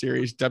Tarlick in the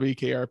series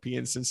WKRP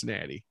in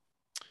Cincinnati.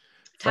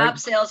 Top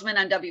salesman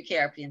on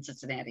WKRP in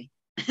Cincinnati.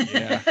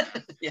 Yeah.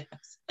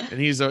 Yes. And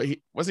he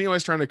wasn't he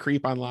always trying to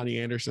creep on Lonnie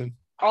Anderson?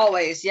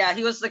 Always. Yeah,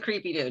 he was the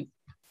creepy dude.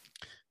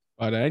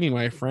 But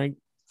anyway, Frank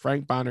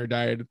Bonner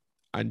died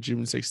on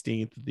June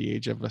 16th at the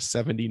age of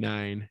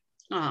 79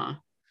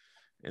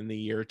 in the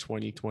year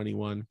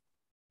 2021.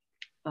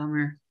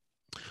 Bummer.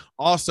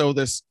 Also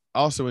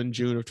in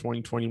June of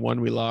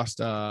 2021, we lost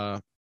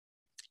the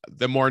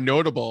more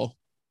notable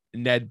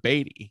Ned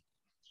Beatty.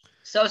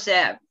 So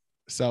sad.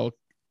 So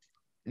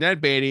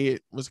Ned Beatty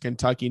was a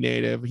Kentucky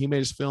native. He made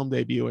his film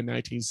debut in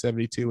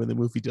 1972 in the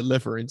movie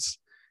Deliverance.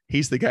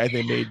 He's the guy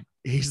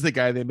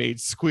they made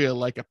squeal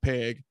like a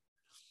pig.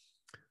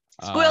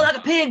 Squeal like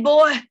a pig,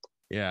 boy.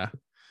 Yeah.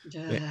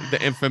 The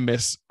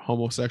infamous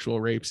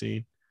homosexual rape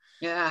scene.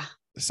 Yeah.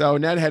 So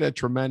Ned had a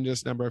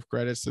tremendous number of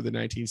credits to the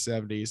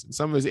 1970s, and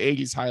some of his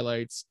 80s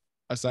highlights,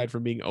 aside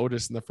from being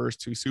Otis in the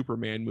first two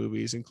Superman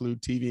movies,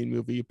 include TV and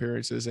movie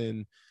appearances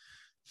in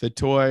The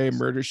Toy,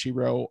 Murder, She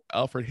Wrote,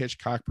 Alfred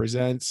Hitchcock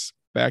Presents,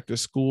 Back to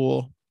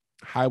School,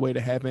 Highway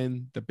to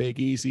Heaven, The Big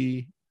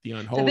Easy, The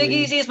Unholy. The Big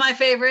Easy is my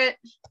favorite.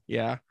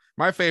 Yeah.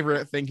 My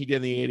favorite thing he did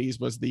in the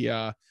 80s was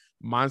the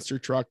monster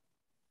truck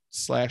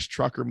 /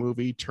 trucker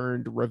movie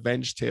turned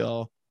revenge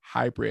tale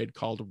hybrid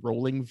called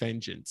Rolling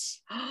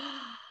Vengeance.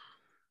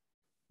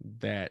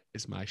 That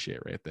is my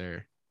shit right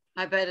there.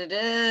 I bet it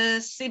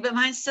is. See, but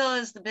mine still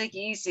is The Big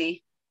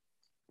Easy.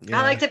 Yeah.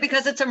 I liked it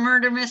because it's a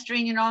murder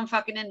mystery, and I'm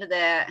fucking into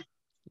that.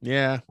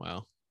 Yeah,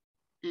 well.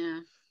 Yeah.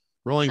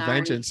 Rolling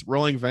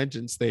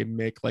Vengeance, they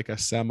make like a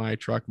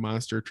semi-truck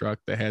monster truck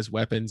that has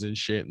weapons and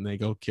shit, and they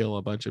go kill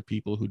a bunch of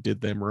people who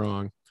did them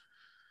wrong.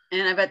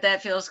 And I bet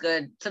that feels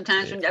good.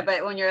 Sometimes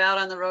when you're out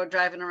on the road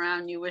driving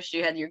around, you wish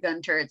you had your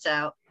gun turrets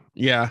out.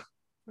 Yeah.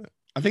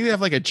 I think they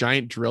have like a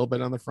giant drill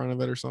bit on the front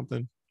of it or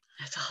something.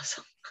 That's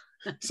awesome.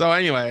 So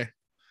anyway,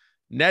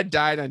 Ned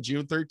died on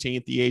June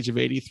 13th, the age of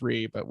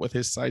 83, but with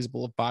his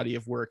sizable body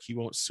of work, he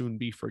won't soon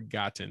be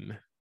forgotten.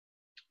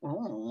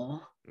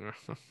 Oh,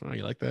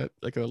 you like that?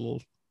 Like a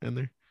little in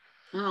there?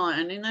 Oh,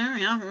 ending there?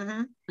 Yeah.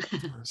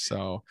 Mm-hmm.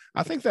 So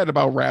I think that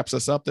about wraps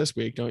us up this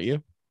week, don't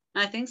you?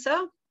 I think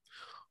so.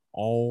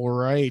 All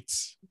right.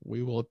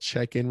 We will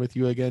check in with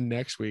you again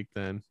next week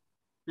then.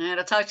 All right,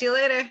 I'll talk to you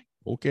later.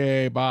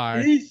 Okay,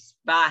 bye. Peace.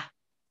 Bye.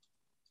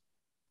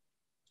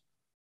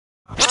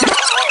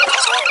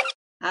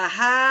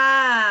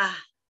 Aha.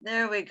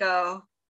 There we go.